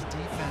keep this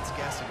defense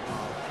guessing.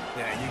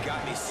 Yeah, you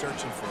got me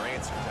searching for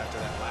answers after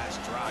that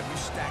last drive. You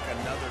stack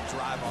another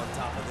drive on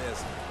top of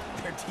this.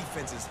 Their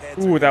defense's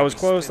heads. Ooh, that was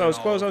close. That was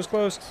close. That was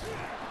close.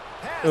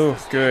 Ooh,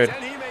 good.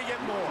 And he may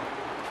get more.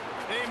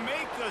 They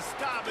make the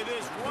stop, and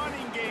this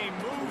running game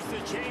moves the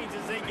chains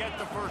as they get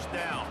the first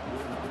down.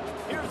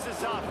 Here's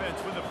this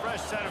offense with a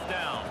fresh set of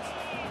downs.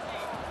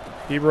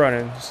 Keep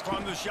running.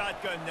 From the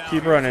shotgun now.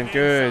 Keep running.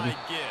 Good.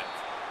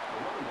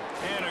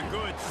 And a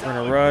good We're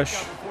gonna rush.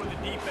 before the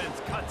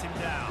defense cuts him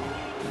down.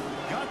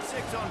 Got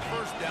 6 on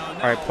first down.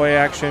 All right, play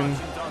action.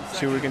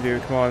 See what we can do.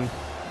 Come on.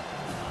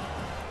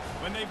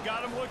 When they've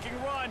got him looking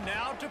run,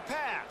 now to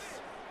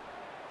pass.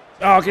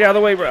 Oh, get out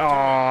of the way.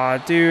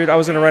 Oh, dude. I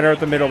was going to run out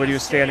the middle, but he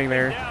was standing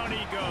there. Down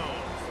he goes.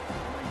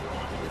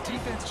 The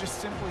defense just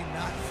simply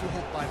not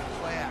fooled by the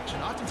play action.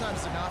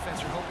 Oftentimes, an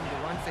offense, you're hoping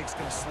the run fake's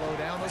going to slow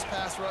down those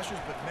pass rushers,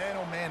 but man,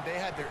 oh man, they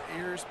had their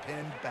ears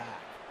pinned back.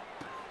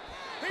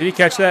 Did he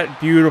catch that?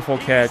 Beautiful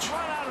catch. Run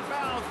out of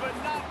bounds, but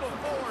not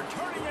before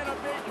turning in a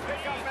big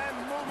pickup and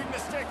moving the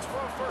sticks for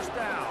a first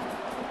down.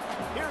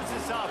 Here's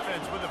this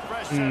offense with a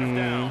fresh set of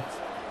downs.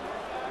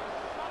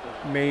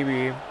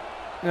 Maybe.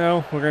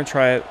 No, we're going to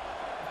try it.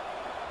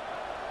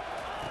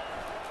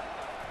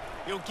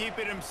 He'll keep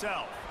it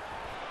himself.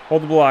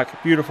 Hold the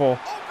block. Beautiful.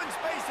 Open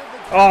space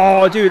at the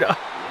Oh, dude. I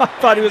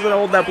thought he was going to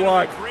hold that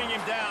block. Bring him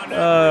down.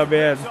 Oh,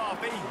 man.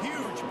 Off a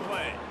huge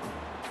play.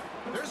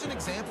 There's an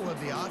example of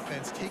the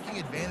offense taking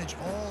advantage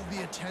of all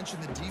the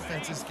attention the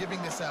defense is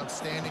giving this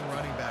outstanding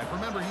running back.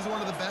 Remember, he's one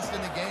of the best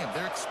in the game.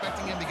 They're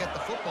expecting him to get the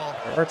football.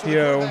 RPO. So the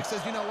quarterback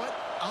says, you know what?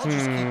 I'll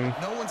just keep it.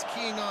 No one's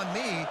keying on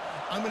me.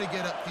 I'm going to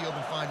get upfield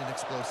and find an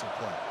explosive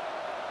play.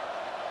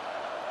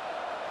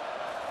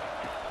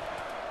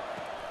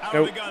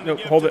 Nope.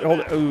 Hold it.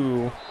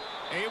 Ooh.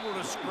 Able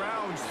to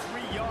scrounge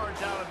 3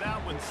 yards out of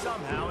that one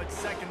somehow. It's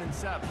 2nd and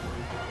 7.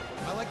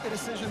 I like the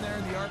decision there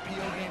in the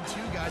RPO game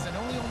too, guys. I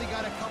know he only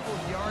got a couple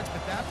of yards,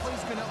 but that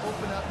play's going to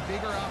open up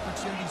bigger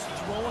opportunities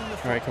throwing the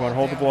football. All right, come on.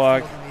 Hold the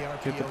block.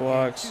 Get the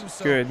blocks.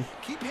 Good.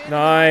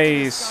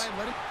 Nice.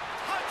 Touchdown,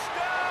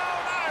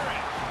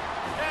 Irish!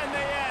 And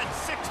they add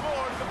 6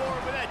 more to the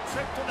board with that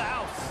trip to the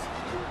house.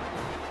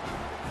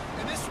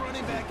 And this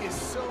running back is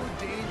so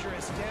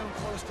dangerous down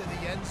close to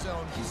the end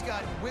zone. He's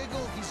got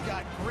wiggle, he's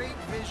got great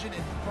vision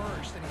and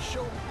burst, and he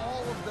showed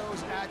all of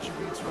those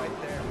attributes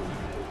right there.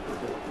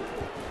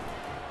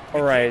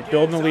 All right,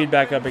 building the lead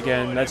back up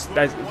again. That's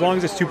as long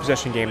as it's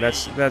 2-possession game.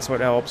 That's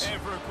what helps.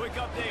 And for a quick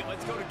update,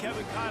 let's go to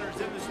Kevin Connors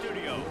in the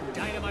studio.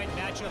 Dynamite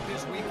matchup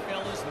this week,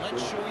 fellas.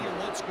 Let's show you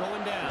what's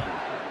going down.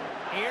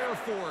 Air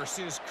Force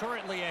is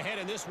currently ahead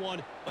in this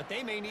one, but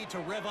they may need to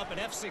rev up an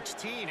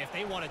F-16 if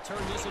they want to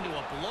turn this into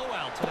a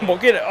blowout today. We'll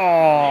get it.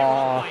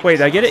 Oh, wait,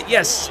 did I get it?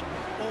 Yes.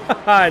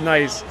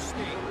 Nice.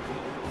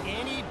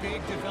 Any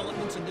big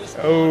developments in this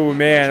Oh,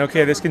 man.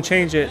 Okay, this can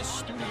change it.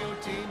 studio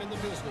team in the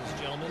business,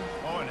 gentlemen.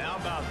 Oh, and how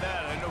about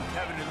that? I know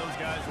Kevin and those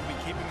guys will be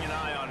keeping an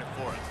eye on it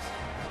for us.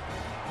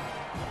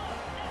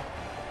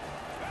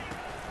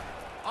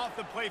 Off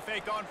the play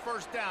fake on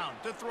first down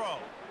to throw.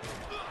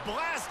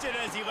 Blasted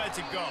as he lets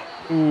it go.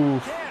 Ooh.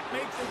 Can't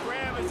make the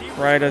grab as he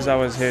Right as I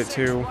was hit,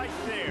 too. Right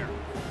there.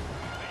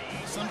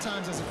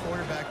 Sometimes as a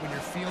quarterback, when you're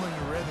feeling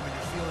the rhythm and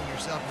you're feeling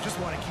yourself, you just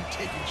want to keep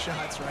taking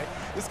shots, right?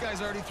 This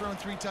guy's already thrown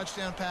 3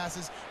 touchdown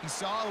passes. He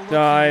saw a look.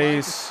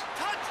 Nice.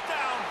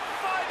 Touchdown,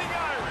 Fighting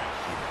Irish.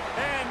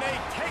 And they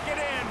take it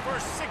in for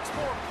 6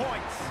 more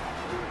points.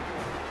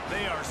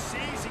 They are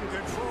seizing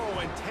control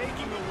and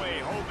taking away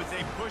hope as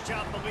they push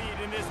out the lead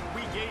in this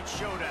Week 8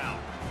 showdown.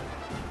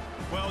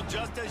 Well,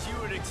 just as you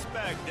would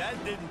expect, that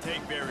didn't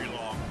take very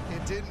long.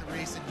 It didn't,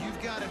 Reese, and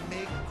you've got to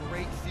make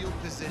great field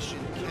position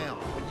count.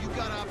 When you've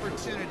got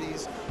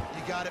opportunities,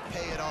 you got to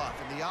pay it off.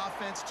 And the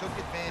offense took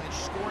advantage,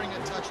 scoring a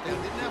touchdown.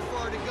 Didn't have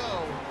far to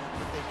go,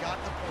 but they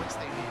got the points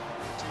they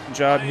needed. Good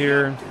job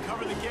here. To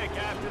cover the kick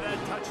after that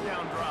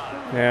touchdown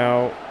drive.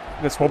 Now,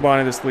 let's hold on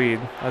to this lead.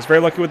 I was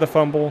very lucky with the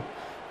fumble.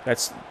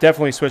 That's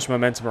definitely switched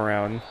momentum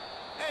around.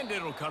 And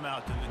it'll come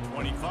out to the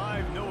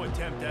 25. No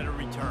attempt at a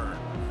return.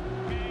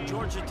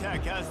 Georgia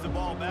Tech has the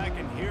ball back,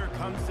 and here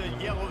comes the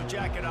Yellow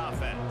Jacket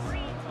offense.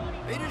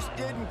 They just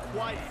didn't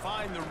quite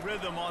find the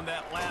rhythm on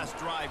that last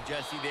drive,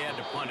 Jesse. They had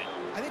to punt it.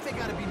 I think they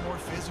got to be more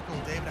physical,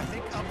 David. I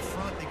think up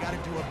front they got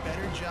to do a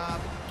better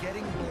job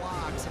getting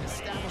blocks and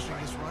establishing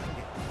this running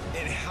game.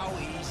 And how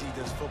easy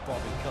does football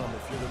become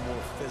if you're the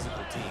more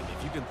physical team?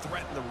 If you can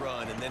threaten the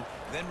run and then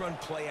run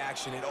play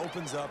action, it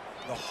opens up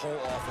the whole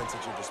offense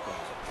at your disposal.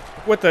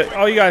 What the?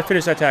 Oh, you gotta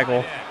finish that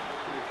tackle.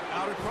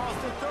 Out across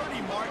the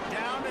 30 mark,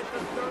 down at the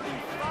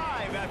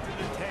 35 after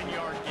the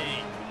 10-yard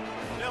gain.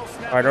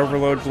 All right,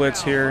 overload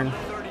blitz here.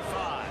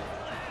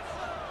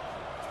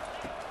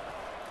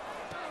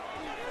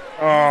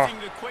 Oh. Using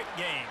the quick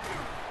game.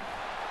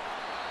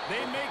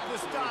 They make the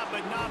stop,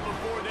 but not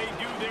before they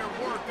do their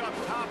work up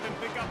top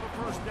and pick up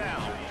a first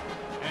down.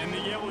 And the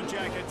Yellow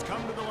Jackets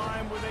come to the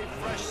line with a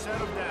fresh set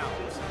of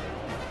downs.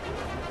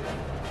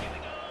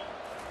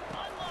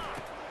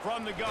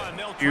 From the gun,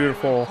 they'll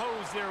beautiful. Try to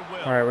impose their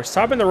will. All right, we're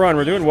stopping the run.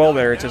 We're doing well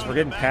there. It's just we're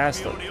getting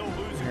past them.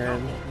 Here,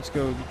 let's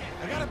go.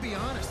 I gotta be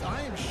honest,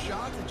 I am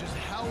shocked at just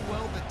how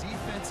well the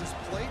defense has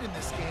played in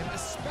this game,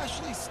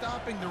 especially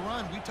stopping the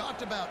run. We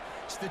talked about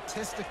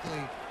statistically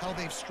how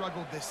they've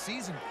struggled this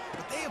season,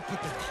 but they have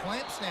put the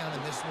clamps down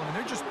in this one, and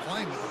they're just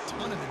playing with a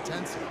ton of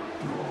intensity.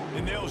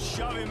 And they'll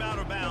shove him out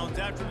of bounds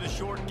after the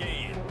short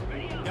gain.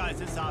 Guys,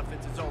 this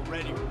offense is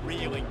already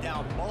reeling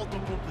down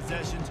multiple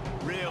possessions.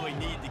 Really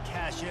need to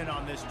cash in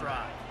on this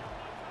drive.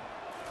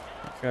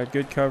 Got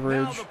good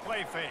coverage. Now the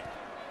play fake.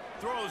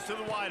 Throws to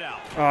the wideout.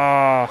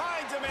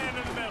 Finds a man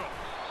in the middle.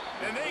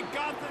 And they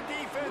got the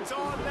defense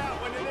on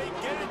that one, and they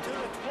get it to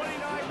the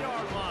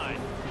 29-yard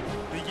line.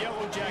 The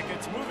Yellow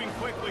Jackets moving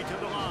quickly to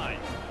the line.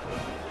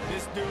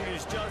 This dude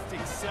is just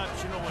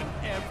exceptional in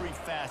every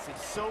facet.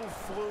 So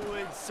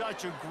fluid,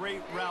 such a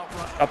great route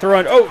run. Out the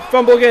run. Oh,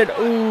 fumble again.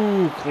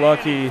 Ooh,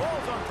 lucky.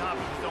 Falls on top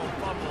of his own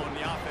fumble, and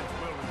the offense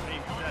will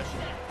retain possession.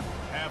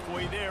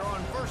 Halfway there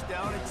on first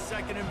down, it's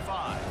 2nd and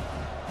 5.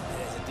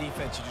 As a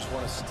defense, you just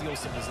want to steal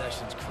some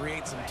possessions,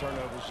 create some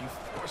turnovers. You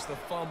force the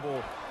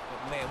fumble.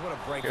 But man, what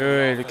a break.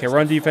 Good. Okay,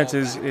 run defense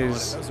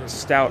is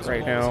stout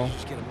right now. You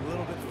just get a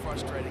little bit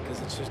frustrated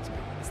because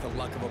it's the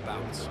luck of a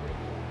bounce.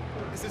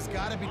 This has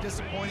got to be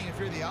disappointing if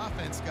you're the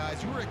offense,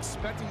 guys. You were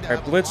expecting to All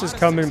right, blitz is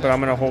coming, but I'm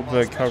going to hold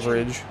the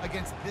coverage.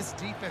 Against this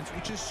defense,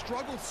 which has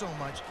struggled so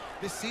much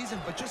this season,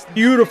 but just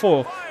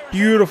beautiful,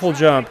 beautiful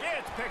jump.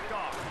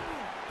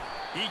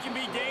 He can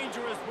be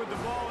dangerous with the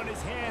ball in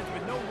his hands,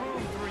 but no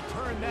room to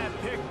return that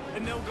pick,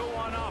 and they'll go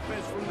on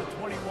offense from the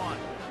 21.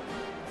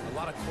 A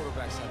lot of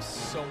quarterbacks have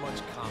so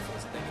much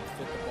confidence that they can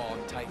fit the ball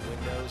in tight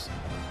windows.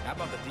 How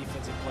about the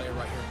defensive player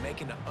right here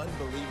making an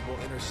unbelievable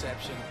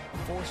interception,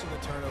 forcing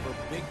the turnover,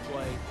 big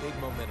play, big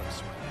momentum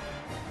swing.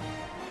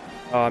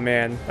 Oh,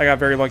 man. I got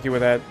very lucky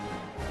with that.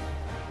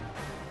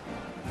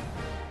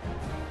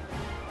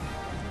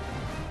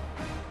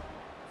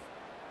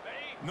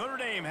 Notre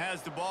Dame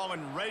has the ball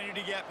and ready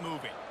to get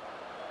moving.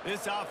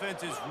 This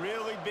offense has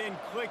really been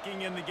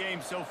clicking in the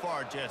game so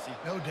far, Jesse.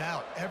 No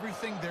doubt.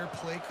 Everything their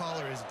play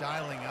caller is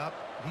dialing up,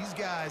 these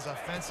guys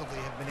offensively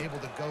have been able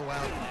to go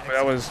out.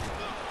 That was...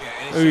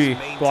 Ooh,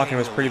 blocking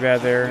was pretty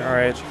bad there. All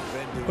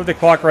right. Let the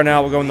clock run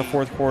out. We'll go in the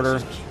 4th quarter.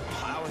 Just keep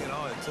plowing it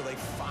on until they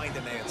find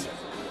an answer.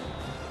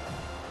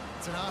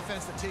 It's an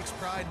offense that takes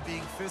pride in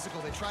being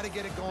physical. They try to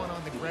get it going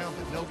on the ground,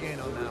 but no gain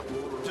on that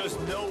one. Just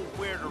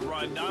nowhere to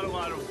run. Not a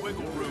lot of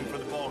wiggle room for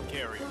the ball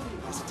carrier.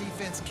 This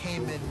defense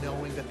came in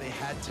knowing that they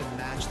had to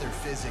match their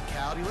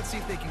physicality. Let's see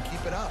if they can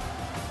keep it up.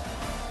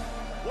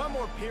 One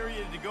more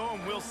period to go,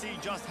 and we'll see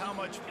just how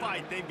much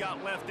fight they've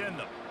got left in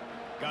them.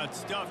 Got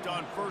stuffed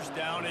on first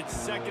down. It's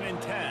 2nd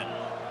and 10.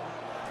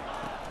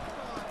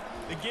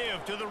 The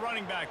give to the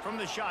running back from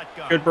the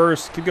shotgun. Good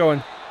burst. Keep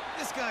going.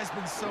 This guy's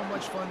been so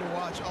much fun to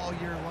watch all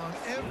year long.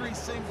 Every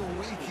single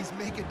week, he's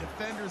making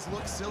defenders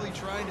look silly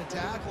trying to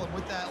tackle him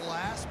with that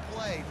last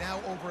play. Now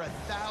over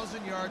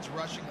 1,000 yards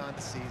rushing on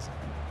the season.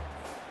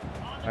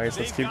 Nice,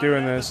 let's keep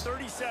doing this.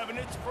 37,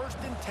 it's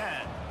 1st and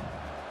 10.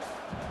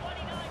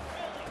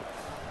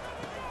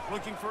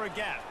 Looking for a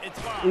gap. It's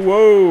 5.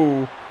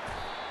 Whoa.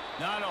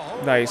 Not a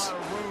whole nice. lot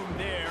of room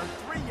there.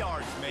 3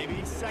 yards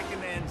maybe.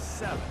 2nd and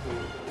 7.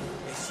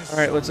 All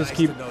right, let's just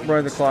keep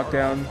running the clock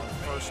down.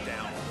 First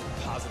down,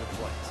 positive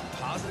plays,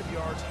 positive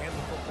yards, hand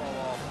the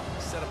football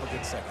off, set up a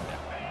good 2nd down.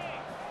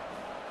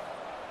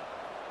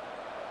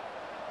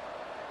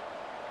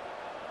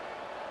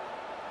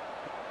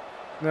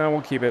 No,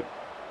 we'll keep it.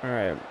 All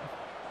right.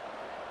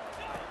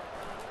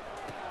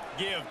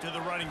 Give to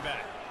the running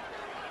back.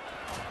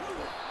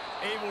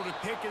 Able to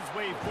pick his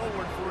way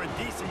forward for a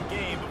decent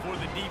game before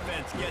the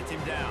defense gets him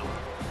down.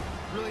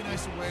 Really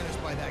nice awareness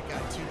by that guy,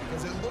 too,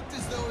 because it looked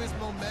as though his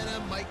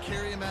momentum might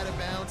carry him out of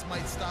bounds,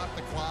 might stop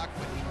the clock,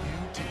 but he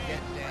knew to get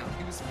down.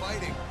 He was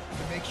fighting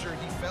to make sure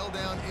he fell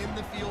down in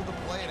the field of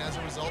play, and as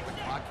a result, the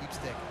clock keeps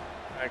ticking.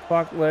 All right,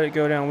 clock, let it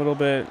go down a little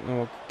bit, and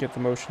we'll get the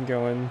motion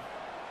going.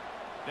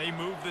 They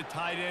move the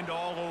tight end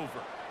all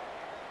over.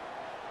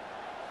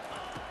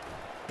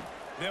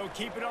 They'll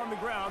keep it on the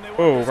ground. They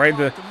whoa, right in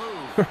the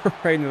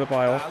right into the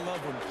pile. I love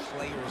when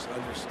players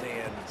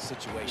understand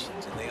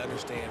situations and they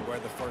understand where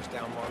the first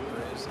down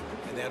marker is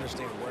and they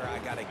understand where I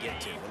got to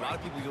get to. A lot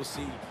of people you'll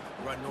see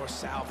run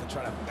north-south and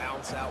try to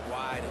bounce out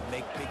wide and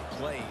make big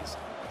plays.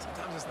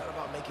 Sometimes it's not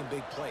about making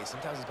big plays.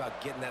 Sometimes it's about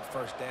getting that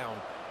first down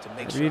to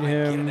make sure I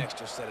get an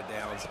extra set of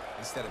downs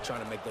instead of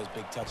trying to make those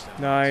big touchdowns.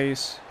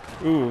 Nice.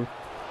 Ooh.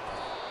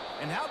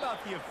 And how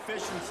about the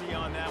efficiency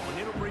on that one?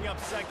 It'll bring up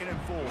 2nd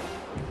and 4.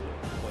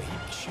 Well, he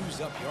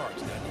chews up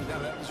yards, doesn't he? Now,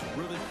 that was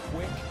really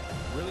quick,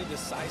 really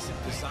decisive.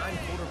 Design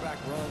quarterback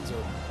runs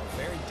are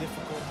very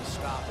difficult to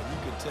stop, and you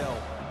could tell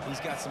he's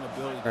got some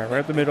ability. All right, right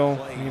up the middle.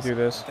 You can do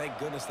this. Thank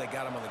goodness they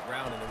got him on the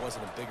ground, and it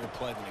wasn't a bigger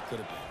play than it could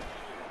have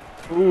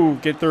been. Ooh,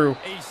 get through.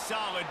 A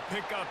solid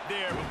pickup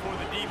there before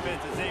the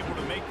defense is able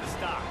to make the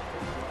stop.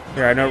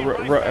 Yeah, I know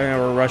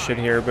we're rushing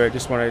here, but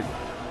just want to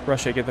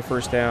rush it, get the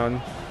first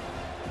down.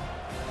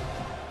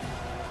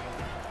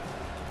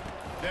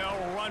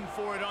 They'll run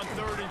for it on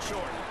 3rd and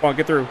short. Come on,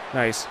 get through.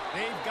 Nice.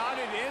 They've got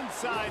it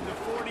inside the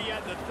 40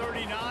 at the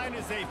 39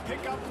 as they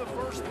pick up the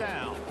first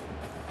down.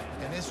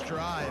 And this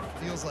drive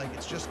feels like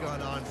it's just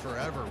gone on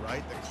forever,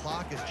 right? The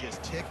clock is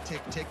just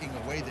ticking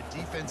away. The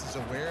defense is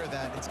aware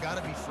that it's got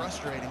to be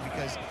frustrating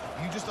because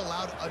you just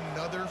allowed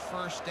another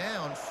first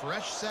down,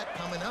 fresh set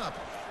coming up.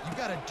 You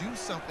got to do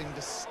something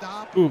to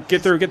stop. Ooh,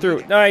 get through, get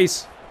through.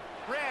 Nice.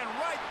 Ran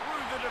right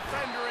through the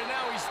defender, and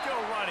now he's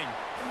still running.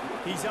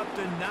 He's up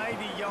to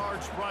 90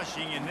 yards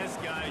rushing, and this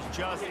guy's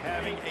just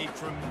having a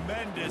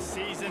tremendous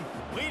season,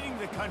 leading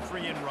the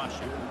country in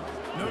rushing.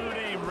 Notre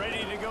Dame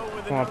ready to go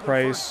with another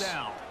Price. first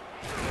down.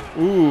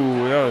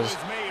 Ooh, that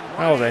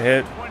was a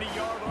hit.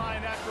 20-yard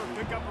line after a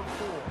pickup of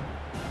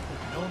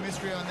 4. No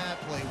mystery on that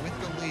play. With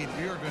the lead,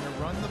 we are going to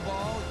run the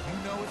ball.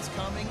 You know it's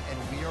coming, and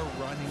we are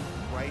running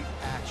right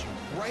at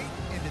you, right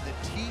into the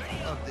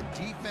teeth of the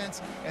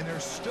defense, and they're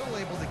still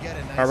able to get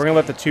a nice. All right, we're gonna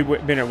let the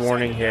 2-minute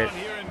warning hit.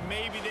 Here, and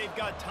maybe they've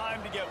got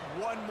time to get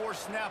one more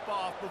snap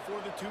off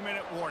before the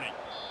 2-minute warning.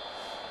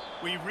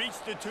 We've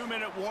reached the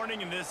 2-minute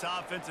warning, and this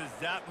offense is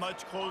that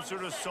much closer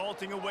to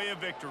salting away a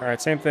victory. All right,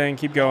 same thing.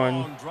 Keep going.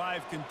 Long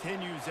drive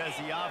continues as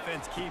the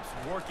offense keeps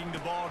working the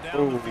ball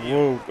down the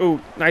field. Ooh,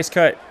 ooh, nice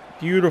cut.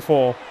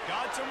 Beautiful.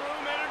 Got some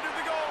room into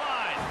the goal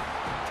line.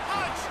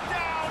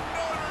 Touchdown,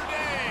 Notre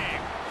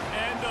Dame!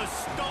 And the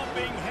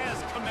stomping has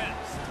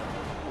commenced.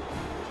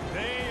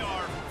 They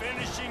are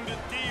finishing the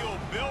deal,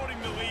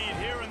 building the lead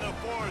here in the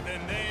 4th,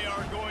 and they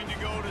are going to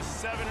go to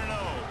 7-0.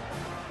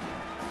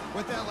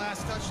 With that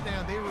last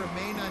touchdown, they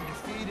remain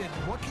undefeated.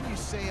 What can you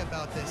say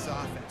about this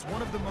offense?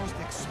 One of the most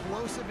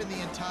explosive in the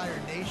entire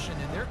nation,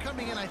 and they're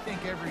coming in, I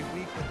think, every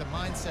week with the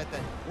mindset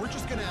that we're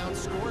just going to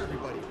outscore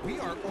everybody. We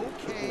are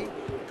okay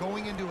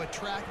going into a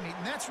track meet,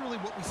 and that's really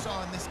what we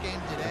saw in this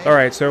game today. All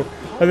right, so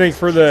I think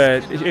for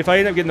the if I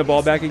end up getting the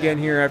ball back again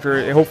here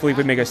after, hopefully if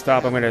we make a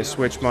stop, I'm going to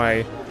switch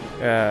my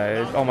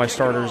all my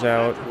starters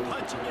out.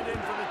 Punching it in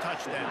for the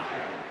touchdown.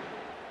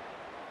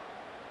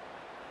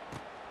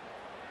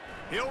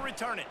 He'll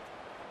return it.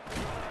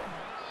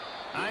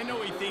 I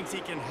know he thinks he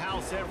can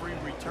house every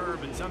return,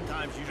 but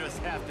sometimes you just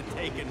have to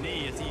take a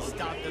knee as he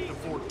stopped at the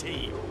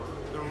 14.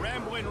 The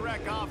Rambling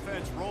Wreck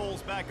offense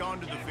rolls back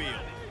onto the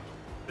field.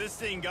 This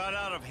thing got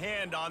out of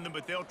hand on them,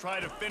 but they'll try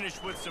to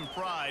finish with some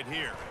pride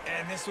here.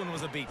 And this one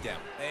was a beatdown.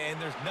 And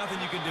there's nothing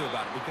you can do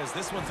about it because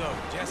this one's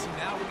over. Jesse,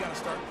 now we got to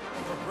start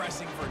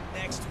progressing for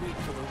next week,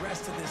 for the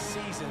rest of this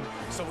season,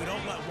 so we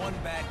don't let one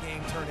bad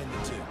game turn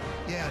into 2.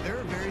 Yeah, there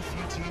are very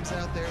few teams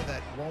out there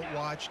that won't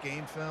watch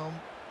game film,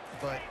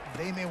 but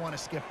they may want to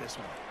skip this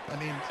one.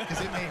 I mean, because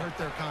it may hurt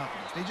their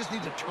confidence. They just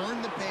need to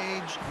turn the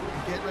page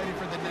and get ready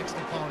for the next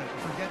opponent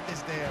and forget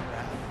this day ever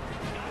happened.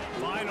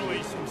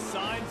 Finally, some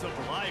signs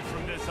of life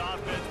from this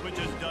offense, which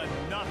has done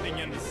nothing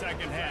in the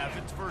second half.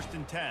 It's 1st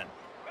and 10.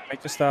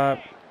 Make the stop.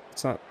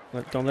 It's not.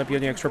 Don't let me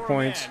get any extra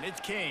points.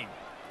 It's King.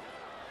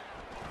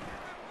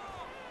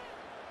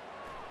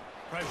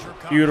 Pressure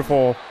comes.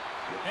 Beautiful.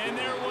 And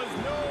there was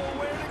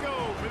nowhere to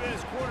go for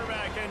this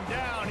quarterback, and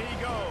down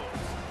he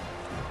goes.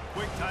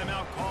 Quick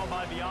timeout call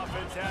by the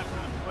offense after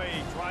the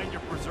play, trying to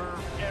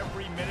preserve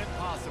every minute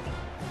possible.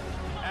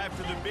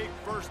 After the big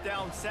first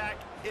down sack,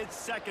 it's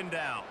 2nd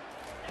down.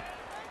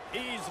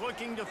 He's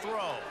looking to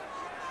throw.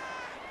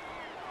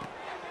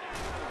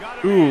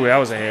 Ooh, that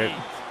was a hit.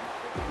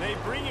 They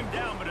bring him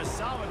down, but a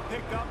solid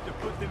pickup to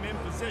put them in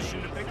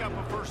position to pick up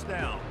a first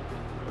down.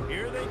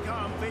 Here they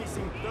come,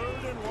 facing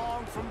 3rd and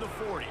long from the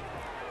 40.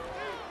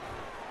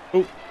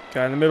 Ooh,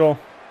 got in the middle.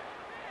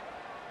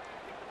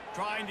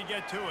 Trying to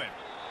get to him.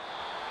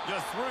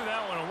 Just threw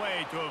that one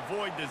away to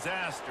avoid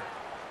disaster.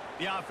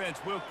 The offense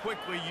will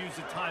quickly use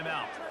a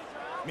timeout.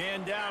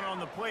 Man down on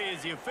the play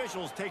as the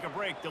officials take a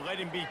break to let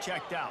him be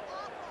checked out.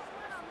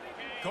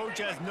 Coach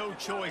has no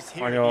choice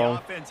here. The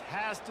offense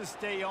has to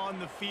stay on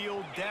the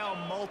field,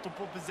 down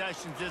multiple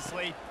possessions this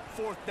late.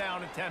 4th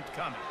down attempt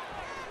coming.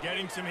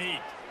 Getting some heat.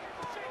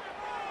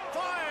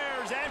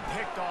 Fires and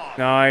picked off.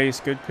 Nice,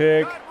 good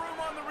pick. Got room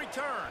on the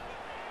return.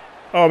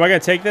 Oh, am I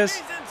going to take this?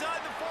 He's inside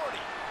the 40.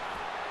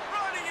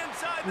 Running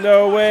inside the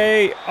No 20.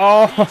 way. He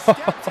steps out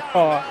of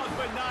Oh. bounds,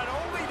 but not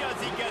only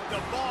does he get the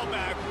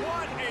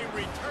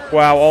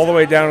Wow, all the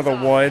way down to the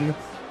 1.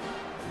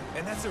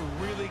 And that's a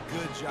really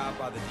good job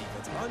by the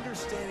defense,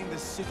 understanding the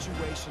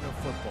situation of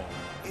football.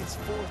 It's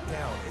 4th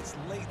down. It's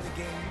late in the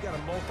game. You got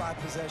a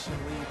multi-possession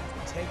lead.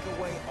 Take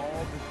away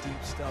all the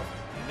deep stuff.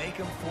 Make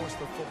them force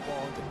the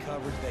football into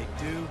coverage. They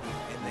do,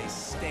 and they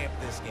stamp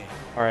this game.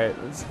 All right.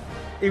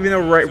 Even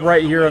though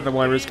right here on the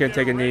 1, we're just going to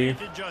take a knee.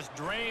 To just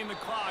drain the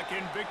clock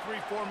in victory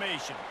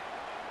formation.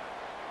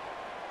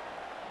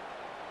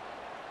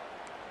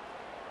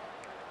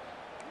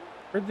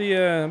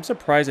 I'm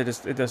surprised it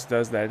just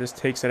does that. It just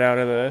takes it out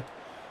of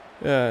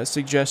the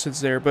suggestions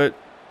there. But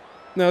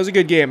no, it was a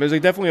good game. It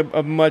was definitely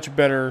a much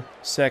better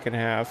second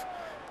half.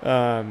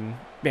 Man,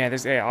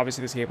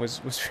 obviously this game was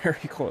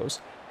very close.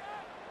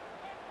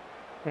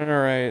 All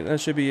right, that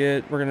should be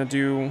it. We're gonna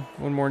do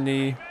one more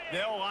knee.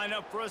 They'll line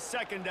up for a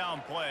 2nd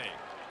down play.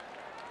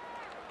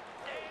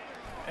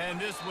 And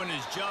this one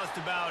is just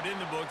about in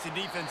the books. The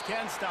defense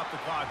can stop the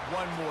clock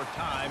one more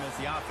time as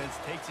the offense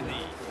takes a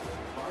knee.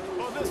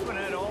 Well, this one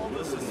had all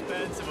the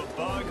suspense of a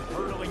bug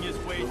hurtling his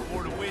way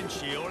toward a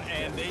windshield,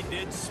 and they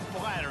did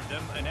splatter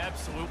them. An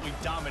absolutely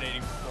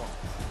dominating performance.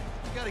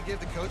 You got to give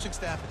the coaching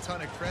staff a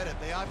ton of credit.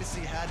 They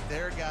obviously had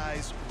their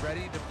guys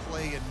ready to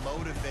play and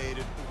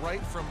motivated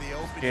right from the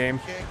opening game.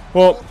 kick.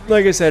 Well,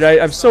 like I said,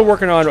 I'm still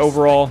working on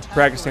overall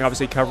practicing,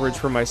 obviously, coverage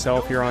for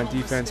myself here on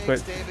defense,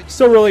 but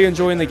still really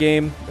enjoying the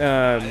game.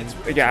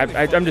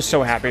 Yeah, I'm just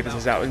so happy this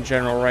is out in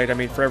general, right? I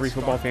mean, for every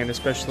football fan,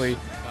 especially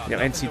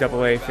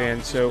NCAA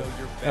fan. So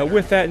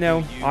with that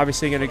now,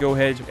 obviously going to go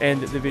ahead and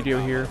end the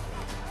video here.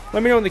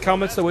 Let me know in the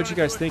comments, though, what you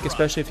guys think,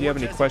 especially if you have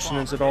any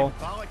questions at all.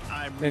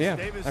 And yeah,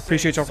 I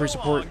appreciate y'all for your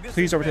support.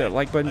 Please don't forget that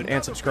like button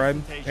and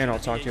subscribe, and I'll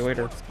talk to you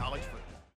later.